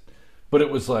 But it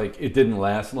was like, it didn't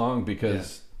last long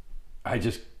because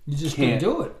You just can't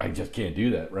do it. I just can't do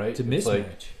that, right? It's a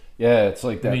mismatch. It's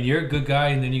like that. I mean, you're a good guy,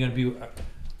 and then you're going to be...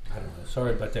 I don't know.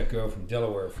 Sorry about that girl from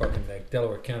Delaware. Fucking that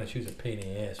Delaware County. She was a pain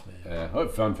in the ass, man. Yeah,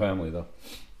 fun family, though.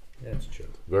 That's true.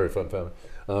 Very fun family.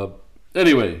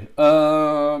 Anyway,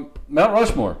 Mount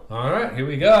Rushmore. All right, here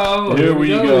we go. Here we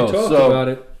go. We talked about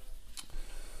it.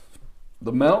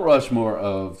 The Mount Rushmore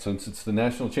of, since it's the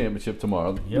national championship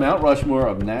tomorrow, Mount Rushmore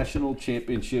of national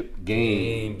championship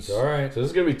games. All right. So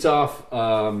this is going to be tough.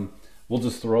 We'll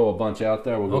just throw a bunch out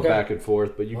there. We'll go back and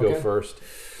forth, but you go first.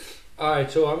 All right,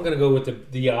 so I'm going to go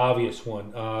with the obvious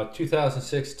one.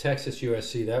 2006 Texas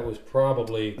USC. That was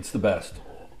probably... It's the best.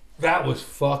 That was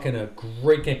fucking a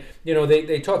great game.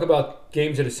 They talk about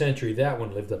games of the century. That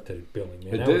one lived up to the billing,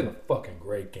 man. That was a fucking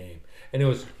great game. And it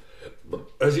was...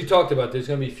 As you talked about, there's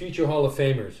going to be future Hall of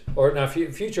Famers, or now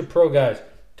future pro guys,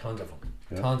 tons of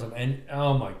them, and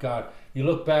oh my God, you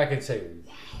look back and say,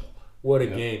 wow, what a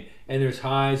game! And there's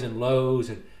highs and lows,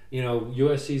 and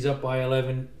USC's up by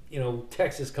 11.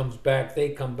 Texas comes back, they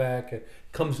come back, it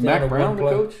comes down Mac to Brown, one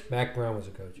play. the coach. Mac Brown was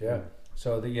a coach, yeah.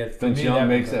 So Vince Young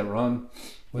makes that run.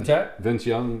 What's that? Vince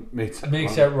Young makes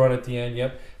that run at the end.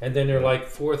 Yep, and then they're like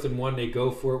 4th and 1, they go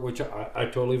for it, which I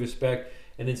totally respect.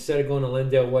 And instead of going to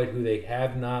Lindell White, who they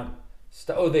have not...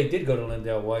 they did go to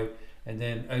Lindell White. And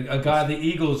then a guy,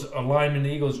 a lineman the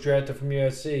Eagles drafted from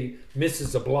USC,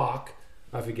 misses a block.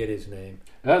 I forget his name.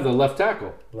 The left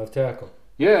tackle. Left tackle.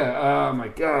 Yeah, oh my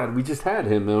God. We just had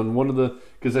him on one of the...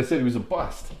 Because I said he was a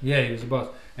bust. Yeah, he was a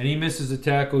bust. And he misses a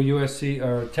tackle.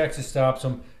 Texas stops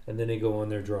him, and then they go on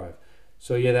their drive.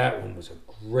 So, that one was a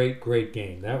great, great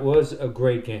game. That was a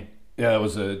great game. Yeah, it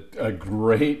was a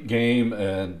great game,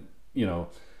 and...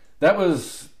 that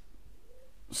was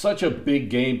such a big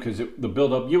game because the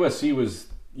build-up. USC was,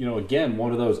 again,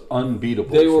 one of those unbeatables.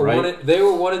 They were right? They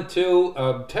were 1 and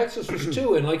 2. Texas was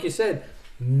 2, and like you said,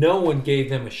 no one gave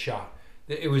them a shot.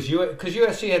 It was because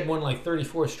USC had won like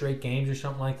 34 straight games or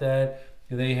something like that.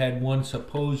 They had won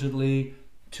supposedly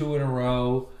 2 in a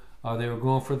row. They were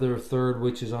going for their third,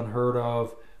 which is unheard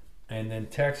of. And then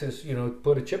Texas,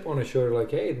 put a chip on their shoulder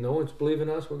like, hey, no one's believing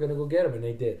us. We're going to go get them. And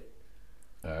they did.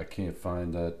 I can't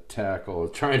find that tackle. I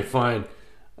was trying to find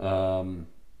the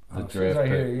draft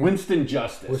pick. Winston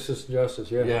Justice. Winston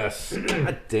Justice, yeah. Yes.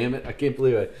 God damn it. I can't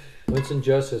believe it. Winston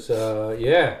Justice,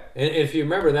 yeah. And if you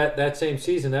remember that same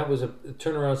season, that was a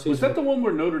turnaround season. Was that the one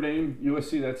where Notre Dame,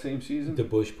 USC that same season? The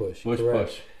Bush Push. Bush correct.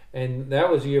 Push. And that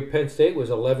was the year Penn State was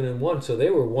 11-1, so they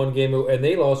were one game, and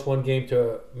they lost one game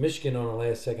to Michigan on a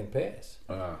last-second pass.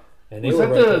 And they was were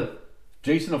that the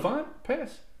Jason Avant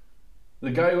pass? The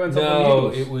guy who ends up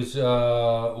on the Eagles? No,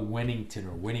 it was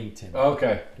Winnington.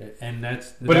 Okay. And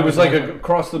But it was like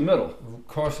across the middle.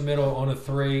 Across the middle on a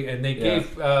 3, and they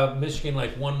gave Michigan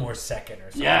like one more second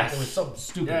or something. Yes. It was something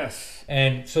stupid. Yes.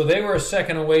 And so they were a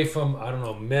second away from, I don't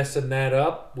know, messing that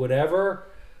up, whatever.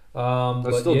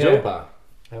 That's still Jopa.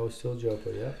 That was still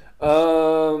Jopa, yeah.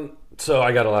 So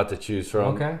I got a lot to choose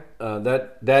from. Okay.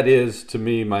 That is, to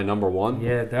me, my number one.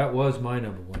 Yeah, that was my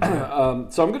number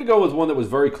one. So I'm going to go with one that was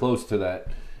very close to that.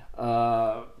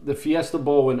 The Fiesta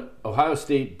Bowl when Ohio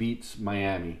State beats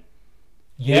Miami.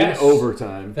 Yes. In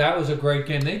overtime. That was a great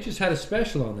game. They just had a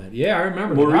special on that. Yeah, I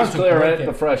remember. Maurice Claret,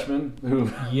 the freshman, who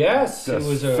yes,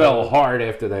 just fell hard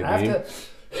after that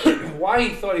game. Why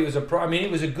he thought he was a pro. I mean, he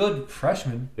was a good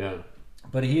freshman. Yeah.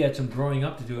 But he had some growing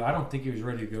up to do. I don't think he was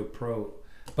ready to go pro.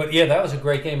 But yeah, that was a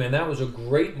great game, and that was a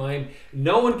great Miami.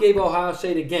 No one gave Ohio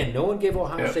State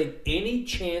State any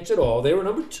chance at all. They were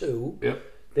number 2. Yep.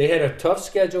 They had a tough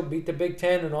schedule, beat the Big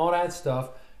Ten and all that stuff.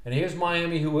 And here's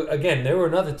Miami, who again they were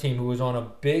another team who was on a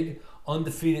big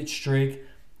undefeated streak,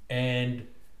 and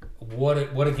what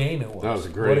a game it was. That was a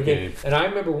great game. And I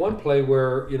remember one play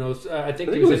where I think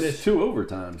it was 2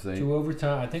 overtimes. 2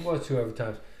 overtime. I think it was 2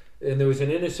 overtimes. And there was an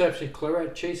interception.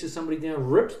 Claret chases somebody down,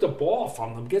 rips the ball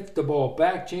from them, gets the ball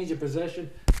back, change of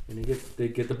possession, and they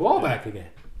get the ball back again.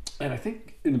 And I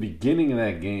think in the beginning of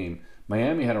that game,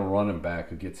 Miami had a running back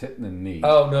who gets hit in the knee.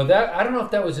 Oh no, I don't know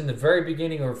if that was in the very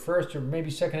beginning or first or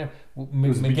maybe second half.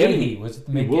 McGahee was it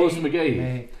McGahee? Willis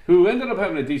McGahee, who ended up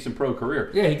having a decent pro career.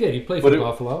 Yeah, he did. He played for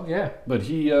Buffalo. Yeah, but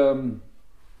he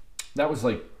that was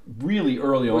like really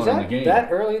early on in the game.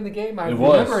 That early in the game? I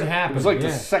remember it happened. It was like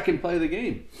the second play of the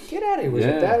game. Get out of here. Was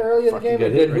it that early in the game?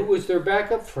 And then who was their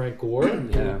backup? Frank Gore.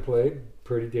 Who played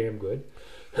pretty damn good.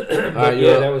 But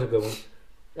that was a good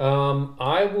one.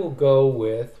 I will go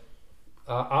with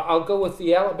I'll go with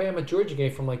the Alabama-Georgia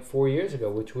game from like 4 years ago,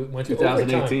 which went to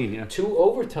 2018, overtime. 2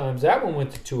 overtimes. That one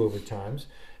went to 2 overtimes.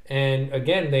 And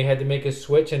again, they had to make a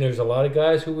switch, and there's a lot of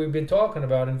guys who we've been talking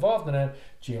about involved in that.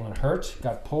 Jalen Hurts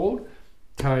got pulled.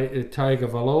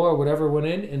 Tagovailoa, whatever, went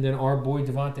in, and then our boy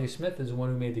Devontae Smith is the one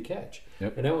who made the catch.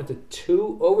 Yep. And that went to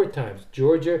 2 overtimes.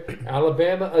 Georgia,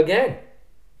 Alabama again.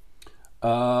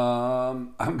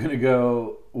 I'm going to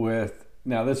go with,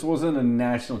 now this wasn't a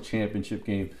national championship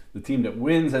game. The team that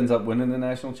wins ends up winning the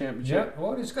national championship. Yeah,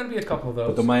 well, there's going to be a couple of those.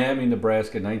 But the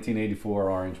Miami-Nebraska 1984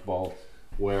 Orange Bowl,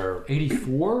 where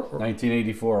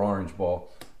 1984 Orange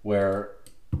Bowl, where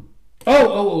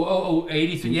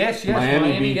 83. Yes,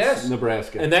 Miami beats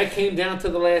Nebraska. And that came down to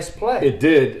the last play. It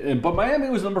did. But Miami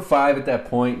was number 5 at that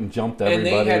point and jumped everybody.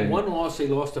 And they had one loss. They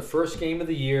lost the first game of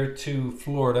the year to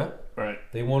Florida. Right.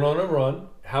 They went on a run.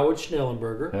 Howard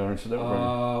Schnellenberger.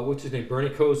 What's his name? Bernie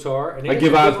Kosar. And I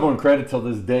give Osborne credit till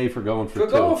this day for going for 2.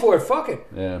 Going for it. Fuck it.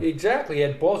 Yeah. Exactly. He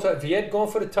had balls. If he had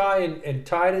gone for the tie and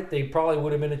tied it, they probably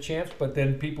would have been a chance. But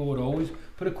then people would always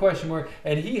put a question mark.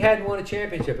 And he hadn't won a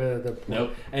championship at that point.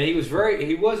 Nope. And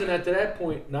he wasn't at that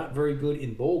point not very good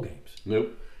in bowl games.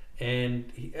 Nope.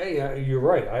 And you're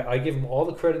right. I give him all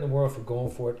the credit in the world for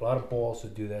going for it. A lot of balls to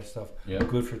do that stuff. Yep.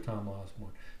 Good for Tom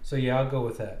Osborne. So yeah, I'll go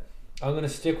with that. I'm going to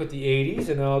stick with the 80s,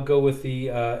 and I'll go with the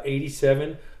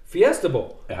 87 Fiesta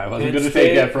Bowl. I wasn't going to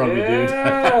take that from you, dude.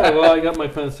 Well, I got my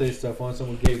Penn State stuff on.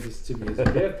 Someone gave this to me as a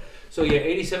gift. So yeah,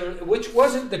 87, which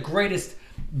wasn't the greatest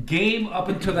game up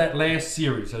until that last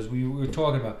series, as we were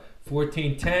talking about.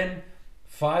 14-10,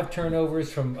 5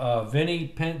 turnovers from Vinny,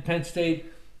 Penn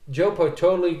State. Jopa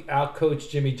totally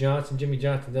outcoached Jimmy Johnson. Jimmy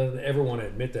Johnson doesn't ever want to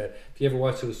admit that. If you ever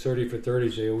watch those 30 for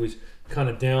 30s, they always kind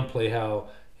of downplay how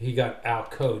he got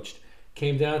outcoached.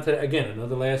 Came down to, again,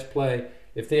 another last play.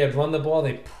 If they had run the ball,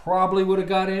 they probably would have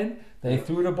got in. They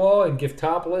threw the ball, and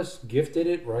Giftopoulos gifted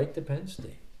it right to Penn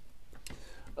State.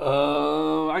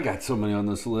 I got so many on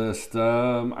this list.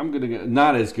 I'm going to get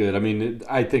not as good. I mean,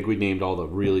 I think we named all the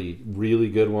really, really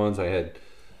good ones. I had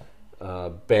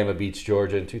Bama beats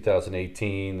Georgia in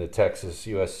 2018, the Texas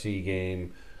USC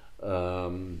game.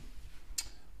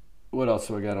 what else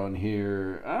do I got on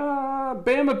here?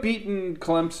 Bama beating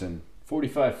Clemson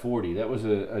 45-40. That was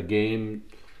a game.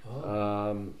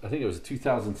 I think it was a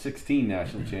 2016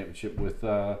 national championship with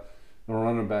a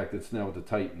running back that's now with the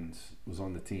Titans was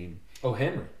on the team. Oh,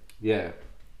 Henry. Yeah.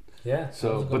 Yeah.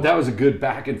 So, but that was a good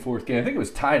back and forth game. I think it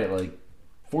was tied at like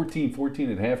 14-14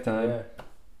 at halftime. Yeah.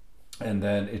 And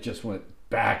then it just went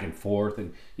back and forth.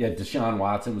 And yeah, Deshaun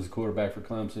Watson was the quarterback for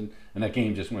Clemson. And that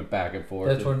game just went back and forth.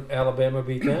 That's when Alabama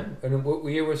beat them? And what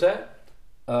year was that?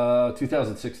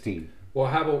 2016. Well,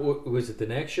 how about, was it the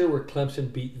next year where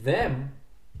Clemson beat them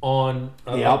on...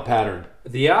 The out pattern.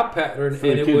 The out pattern. For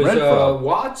And the it kid was Renfro.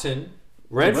 Watson,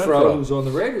 Renfro. who's on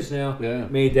the Raiders now, Yeah.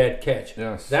 made that catch.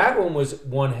 Yes. That one was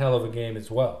one hell of a game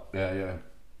as well. Yeah.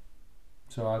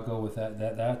 So I'll go with that.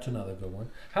 That's another good one.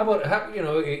 How about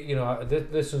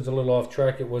this one's a little off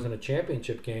track. It wasn't a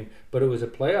championship game, but it was a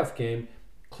playoff game.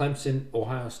 Clemson,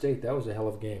 Ohio State. That was a hell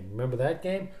of a game. Remember that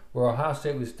game where Ohio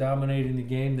State was dominating the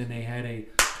game? Then they had a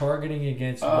targeting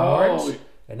against Lawrence,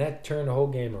 and that turned the whole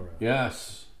game around.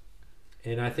 Yes.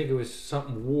 And I think it was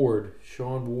something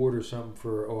Sean Ward or something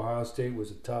for Ohio State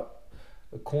was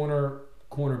a corner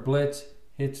blitz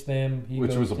hits them.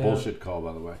 Which goes was a down. bullshit call,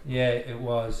 by the way. Yeah, it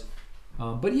was.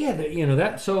 But yeah,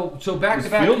 that so back Was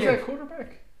to back. Fields here. that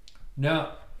quarterback?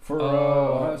 No, For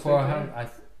Ohio State? Ohio,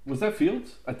 Was that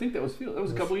Fields? I think that was Fields. That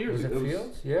was a couple years was ago. it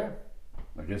Fields? Yeah.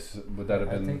 I guess, would that have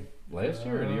I been think- last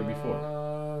year or the year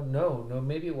before? No,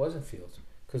 maybe it wasn't Fields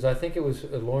because I think it was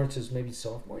Lawrence's maybe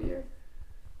sophomore year.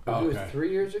 Maybe It was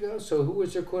 3 years ago. So who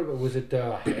was their quarterback? Was it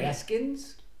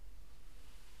Haskins?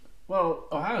 Well,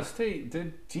 Ohio State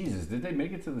did they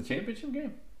make it to the championship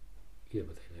game? Yeah,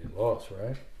 but they lost,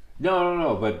 right?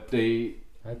 No, but they.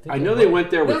 think I know they went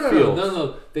there with Fields.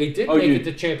 No. They did Oh, make you- it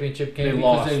to championship game they because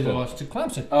lost they it. lost to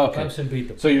Clemson. Okay. Clemson beat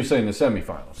them. So you're saying the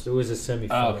semifinals? There was a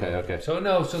semifinal. Okay. So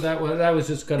that was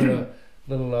just kind of a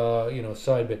little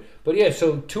side bit. But yeah,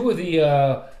 so two of the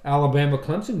Alabama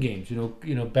Clemson games,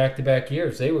 back to back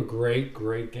years, they were great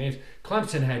games.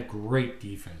 Clemson had great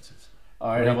defenses.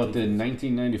 All right. How about the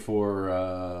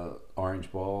 1994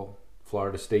 Orange Bowl?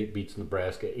 Florida State beats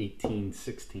Nebraska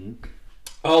 18-16.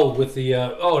 Oh, with the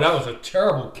that was a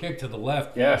terrible kick to the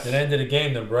left. Yes. It ended the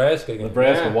game.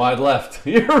 Nebraska Wide left.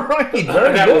 You're right.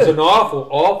 Very that good. was an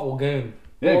awful game.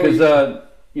 Yeah, because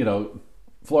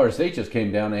Florida State just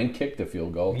came down and kicked the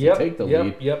field goal to take the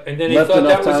lead. Yep. And then they Left thought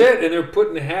enough that was time- it, and they're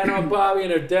putting the hat on Bobby and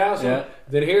they're dousing. Yeah.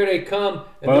 Then here they come,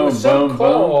 and there was some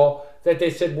call that they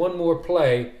said one more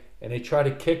play, and they try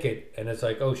to kick it, and it's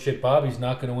like, oh shit, Bobby's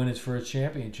not going to win his first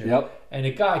championship. Yep. And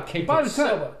the guy kicked By it the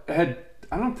so time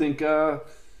I don't think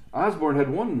Osborne had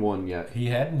won one yet he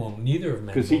hadn't won. Neither of them.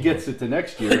 because he gets it the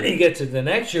next year. he gets it the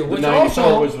next year, The which 94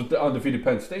 also was with the undefeated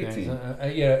Penn State team.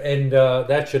 and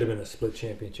that should have been a split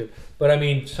championship. But I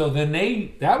mean, so then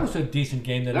that was a decent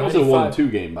game. That was a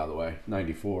 1-2 game, by the way.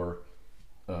 94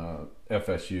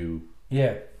 FSU.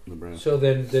 Yeah. Nebraska. So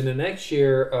then the next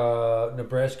year,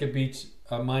 Nebraska beats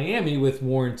Miami with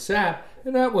Warren Sapp,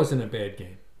 and that wasn't a bad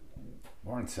game.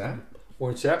 Warren Sapp?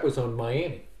 Warren Sapp was on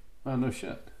Miami. Oh, no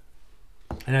shit.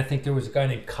 And I think there was a guy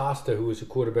named Costa who was a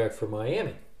quarterback for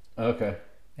Miami. Okay.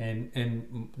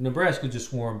 And Nebraska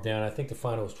just wore him down. I think the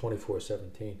final was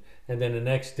 24-17. And then the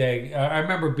next day, I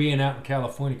remember being out in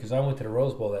California because I went to the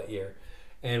Rose Bowl that year.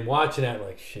 And watching that,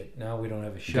 like, shit, now we don't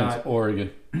have a shot. Against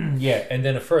Oregon. Yeah, and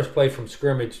then the first play from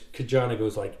scrimmage, Kajana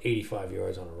goes like 85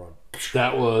 yards on a run.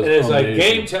 That was And it's amazing. like,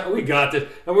 game time, we got this.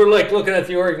 And we're like looking at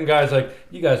the Oregon guys like,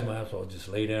 you guys might as well just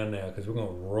lay down now because we're going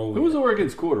to roll. Who was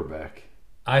Oregon's quarterback?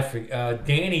 I forget,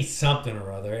 Danny something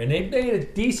or other. And they made a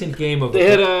decent game of They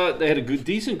it. had a good,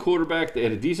 decent quarterback. They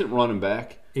had a decent running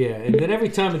back. Yeah, and then every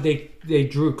time that they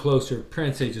drew closer,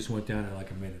 Prince just went down in like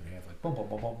a minute and a half. Like, boom, boom,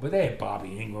 boom, boom. But they had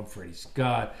Bobby Ingram, Freddie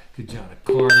Scott, Kajana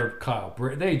Carter, Kyle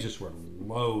Britt. They just were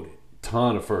loaded.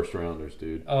 Ton of first rounders,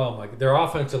 dude. Oh my! Their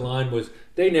offensive line was,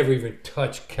 they never even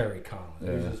touched Kerry Collins. He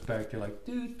was Yeah. just back there like,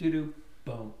 doo,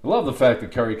 boom. I love the fact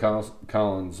that Kerry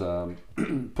Collins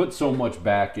put so much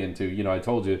back into, I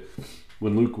told you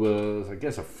when Luke was, I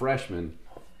guess, a freshman,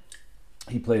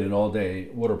 he played an all-day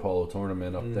water polo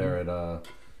tournament up there at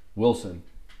Wilson,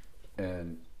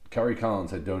 and Kerry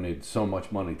Collins had donated so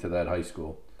much money to that high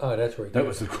school. Oh, that's right. That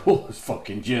was the coolest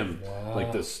fucking gym. Wow.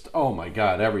 Like oh my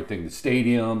God, everything, the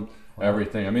stadium,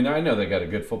 everything. I mean, I know they got a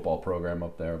good football program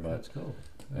up there, but That's cool.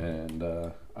 and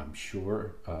I'm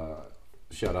sure.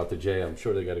 Shout out to Jay. I'm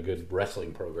sure they got a good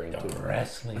wrestling program too.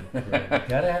 Wrestling program. You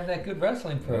gotta have that good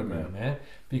wrestling program, man.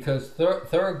 Because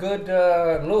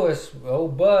Thurgood Lewis,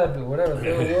 old Bud, or whatever,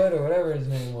 Thurgood or whatever his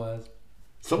name was.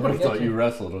 Somebody Never thought get you you.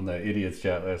 wrestled on that idiots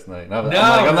chat last night. And I'm No, like,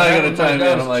 I'm not that going to was- chime in.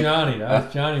 that was I'm like, Johnny. That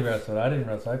was Johnny wrestled. I didn't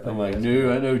wrestle. I played I'm like, basketball.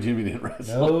 no, I know Jimmy didn't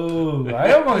wrestle. No,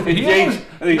 I almost. I He almost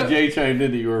think Jay chimed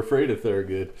in that you were afraid of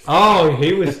Thurgood. oh,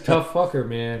 he was a tough fucker,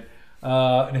 man.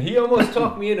 And he almost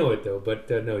talked me into it though. But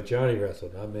no, Johnny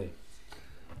wrestled, not me.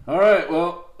 All right,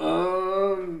 well,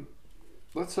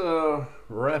 let's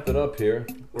wrap it up here.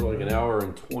 We're like an hour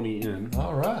and 20 in.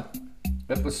 All right.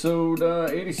 Episode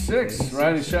 86,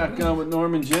 Riding Shotgun with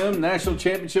Norman Jim. National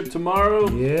Championship tomorrow.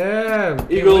 Yeah.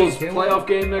 can't Eagles wait, can't wait. playoff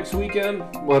game next weekend.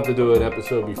 We'll have to do an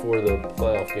episode before the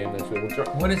playoff game next week. We'll try.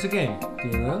 When is the game? Do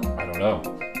you know? I don't know.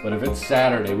 But if it's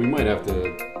Saturday, we might have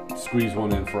to squeeze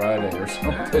one in Friday or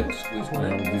something. Squeeze one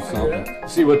in. We'll do Figure it something.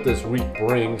 See what this week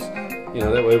brings. You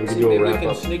know, that way we can do a Maybe we wrap can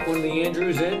up. sneak one of the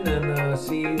Andrews in and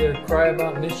see either cry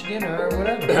about Michigan or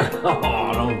whatever.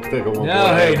 Oh, don't pick on one. No,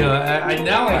 boy. hey, no.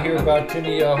 Now I hear about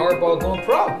Jimmy Harbaugh going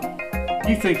pro.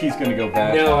 You think he's going to go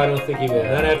back? No, I don't think he will.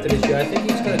 Not after this year. I think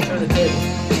he's going to turn the tables.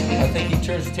 I think he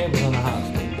turns the tables on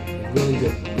Ohio State. I really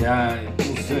do. Yeah,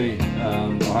 we'll see.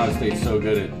 Ohio State's so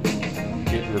good at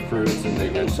getting recruits, and they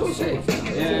got So safe.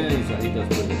 Yeah, he does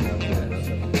pretty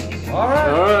good. All right.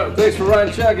 All right, thanks for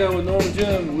riding shotgun with Norman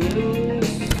Jim.